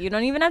hug. You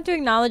don't even have to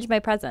acknowledge my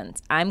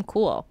presence. I'm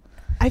cool.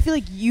 I feel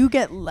like you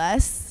get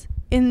less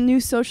in new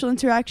social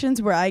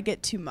interactions where I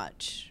get too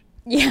much.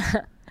 Yeah.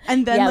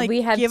 And then like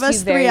we have give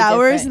us 3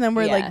 hours and then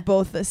we're like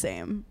both the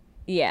same.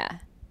 Yeah.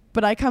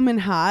 But I come in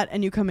hot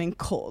and you come in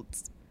cold.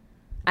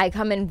 I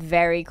come in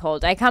very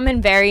cold. I come in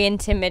very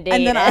intimidated.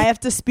 And then I have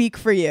to speak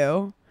for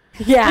you.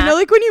 Yeah. You know,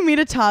 like when you meet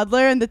a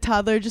toddler and the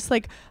toddler just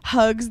like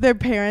hugs their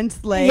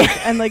parent's leg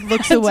and like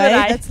looks away.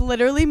 That's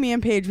literally me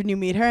and Paige when you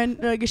meet her. And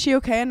they're like, is she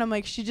okay? And I'm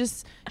like,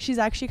 she's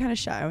actually kind of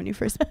shy when you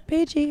first,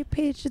 Paige,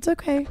 it's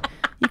okay.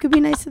 You could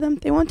be nice to them.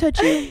 They won't touch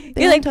you.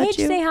 You're like, Paige,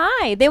 say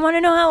hi. They want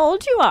to know how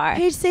old you are.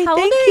 Paige, say how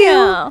thank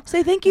you.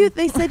 Say thank you.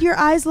 They said your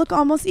eyes look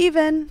almost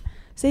even.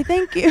 Say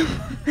thank you.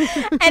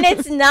 And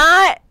it's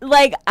not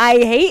like I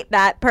hate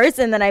that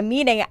person that I'm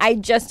meeting. I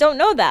just don't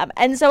know them.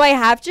 And so I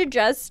have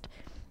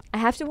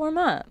to warm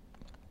up.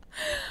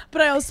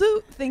 But I also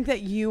think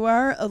that you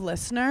are a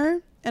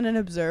listener and an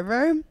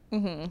observer.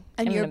 Mm-hmm.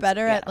 And you're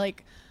better at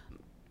like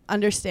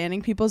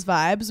understanding people's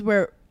vibes,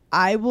 where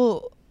I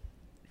will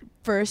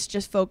first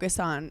just focus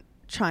on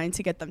trying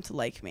to get them to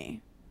like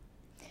me.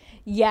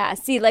 Yeah.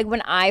 See, like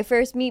when I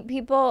first meet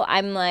people,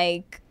 I'm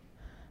like,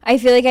 I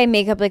feel like I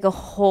make up like a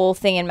whole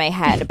thing in my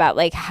head about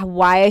like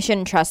why I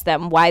shouldn't trust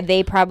them, why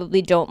they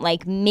probably don't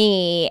like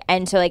me.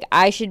 And so like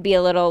I should be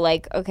a little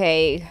like,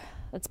 okay,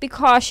 let's be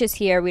cautious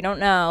here. We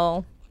don't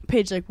know.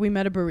 Paige, like we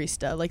met a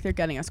barista, like they're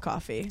getting us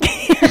coffee.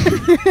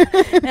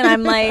 And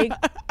I'm like,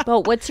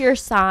 but what's your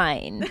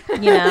sign?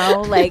 You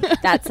know, like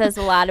that says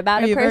a lot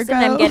about a person.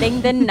 I'm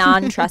getting the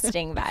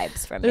non-trusting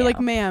vibes from They're you. like,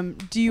 ma'am,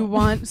 do you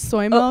want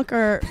soy milk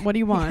or what do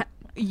you want?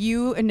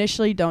 You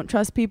initially don't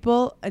trust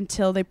people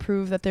until they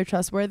prove that they're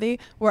trustworthy,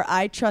 where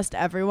I trust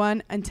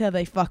everyone until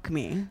they fuck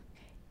me.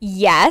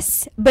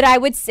 Yes, but I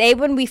would say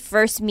when we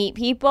first meet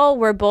people,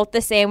 we're both the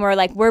same. We're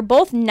like, we're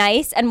both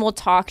nice and we'll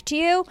talk to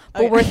you,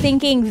 but we're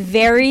thinking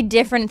very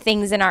different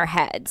things in our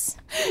heads.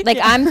 Like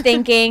I'm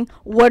thinking,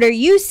 what are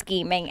you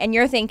scheming? And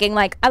you're thinking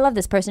like, I love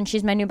this person.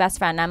 She's my new best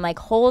friend. And I'm like,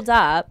 hold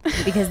up,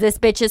 because this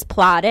bitch is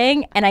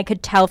plotting, and I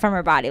could tell from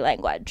her body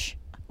language.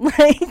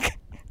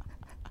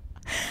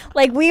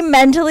 Like we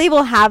mentally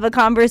will have a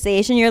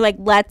conversation. You're like,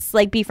 let's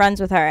like be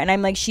friends with her, and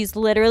I'm like, she's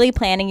literally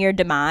planning your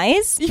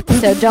demise.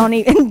 So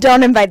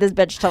don't invite this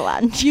bitch to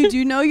lunch. You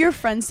do know your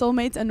friend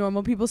soulmates and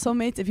normal people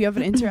soulmates. If you have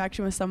an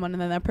interaction with someone and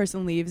then that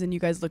person leaves and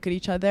you guys look at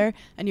each other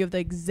and you have the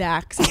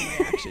exact same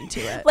reaction to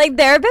it. Like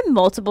there have been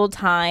multiple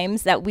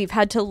times that we've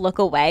had to look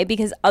away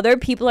because other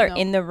people are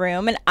in the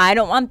room, and I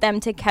don't want them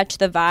to catch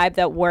the vibe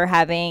that we're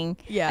having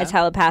a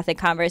telepathic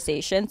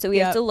conversation. So we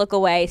have to look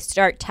away,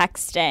 start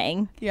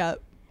texting. Yeah.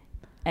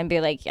 And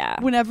be like,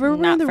 yeah. Whenever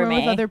we're in the room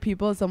with other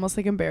people, it's almost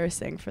like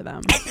embarrassing for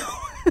them.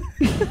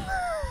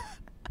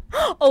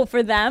 Oh,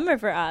 for them or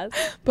for us?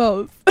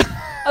 Both.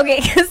 Okay,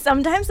 because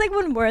sometimes like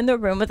when we're in the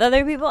room with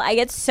other people, I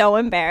get so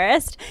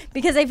embarrassed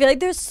because I feel like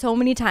there's so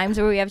many times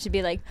where we have to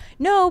be like,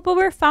 no, but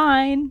we're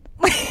fine.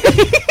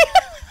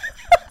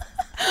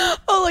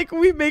 Oh, like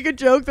we make a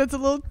joke that's a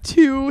little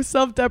too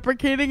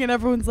self-deprecating and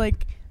everyone's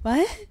like,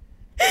 what?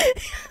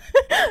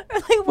 Or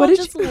like we'll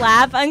just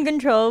laugh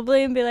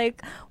uncontrollably and be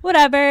like,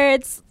 whatever,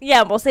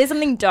 we'll say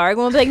something dark and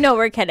we'll be like, no,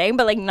 we're kidding,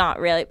 but like not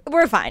really,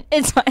 we're fine,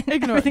 it's fine.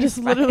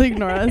 Literally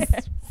ignore us.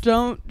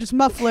 Don't, just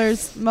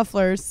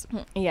mufflers.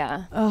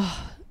 Yeah.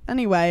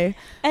 Anyway,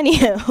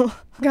 anywho,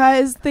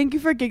 guys, thank you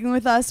for gigging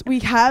with us. We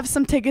have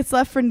some tickets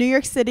left for New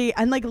York City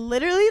and like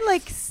literally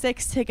like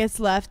 6 tickets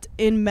left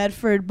in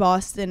Medford,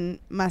 Boston,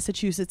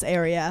 Massachusetts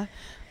area.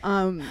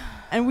 And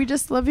we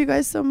just love you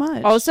guys so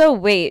much. Also,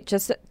 wait,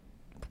 just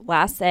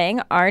last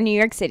thing, our New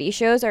York City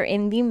shows are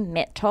in the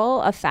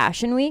middle of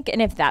Fashion Week, and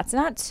if that's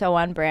not so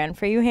on brand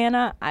for you,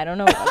 Hannah, I don't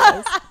know what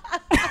is.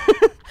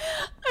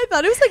 I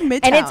thought it was like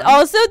Midtown. And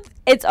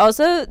it's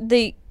also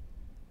the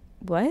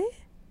what?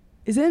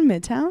 Is it in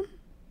Midtown?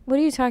 What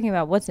are you talking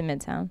about? What's in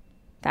Midtown?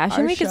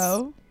 Fashion Week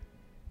show?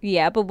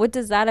 Yeah, but what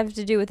does that have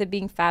to do with it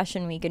being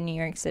Fashion Week in New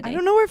York City? I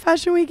don't know where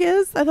Fashion Week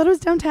is. I thought it was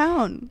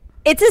downtown.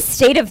 It's a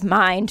state of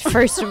mind,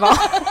 first of all.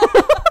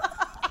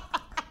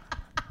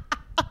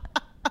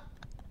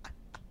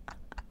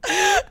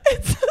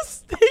 It's a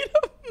state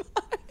of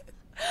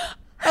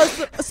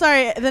mind.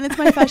 sorry. Then it's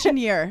my fashion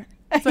year.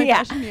 It's my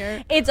fashion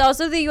year. It's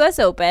also the U.S.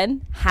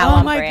 Open. How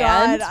on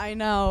brand. God, I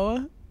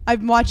know.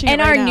 I'm watching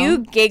and it right our now. new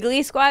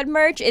Giggly Squad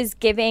merch is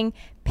giving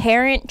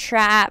Parent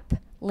Trap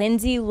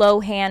Lindsay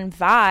Lohan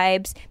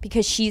vibes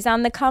because she's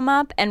on the come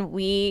up, and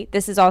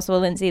this is also a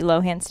Lindsay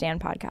Lohan stan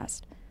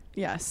podcast.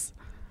 Yes.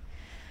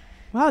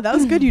 Wow, that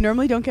was good. You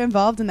normally don't get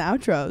involved in the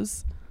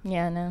outros.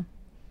 Yeah, no.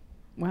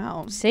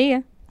 Wow. See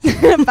ya.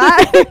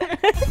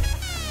 Bye.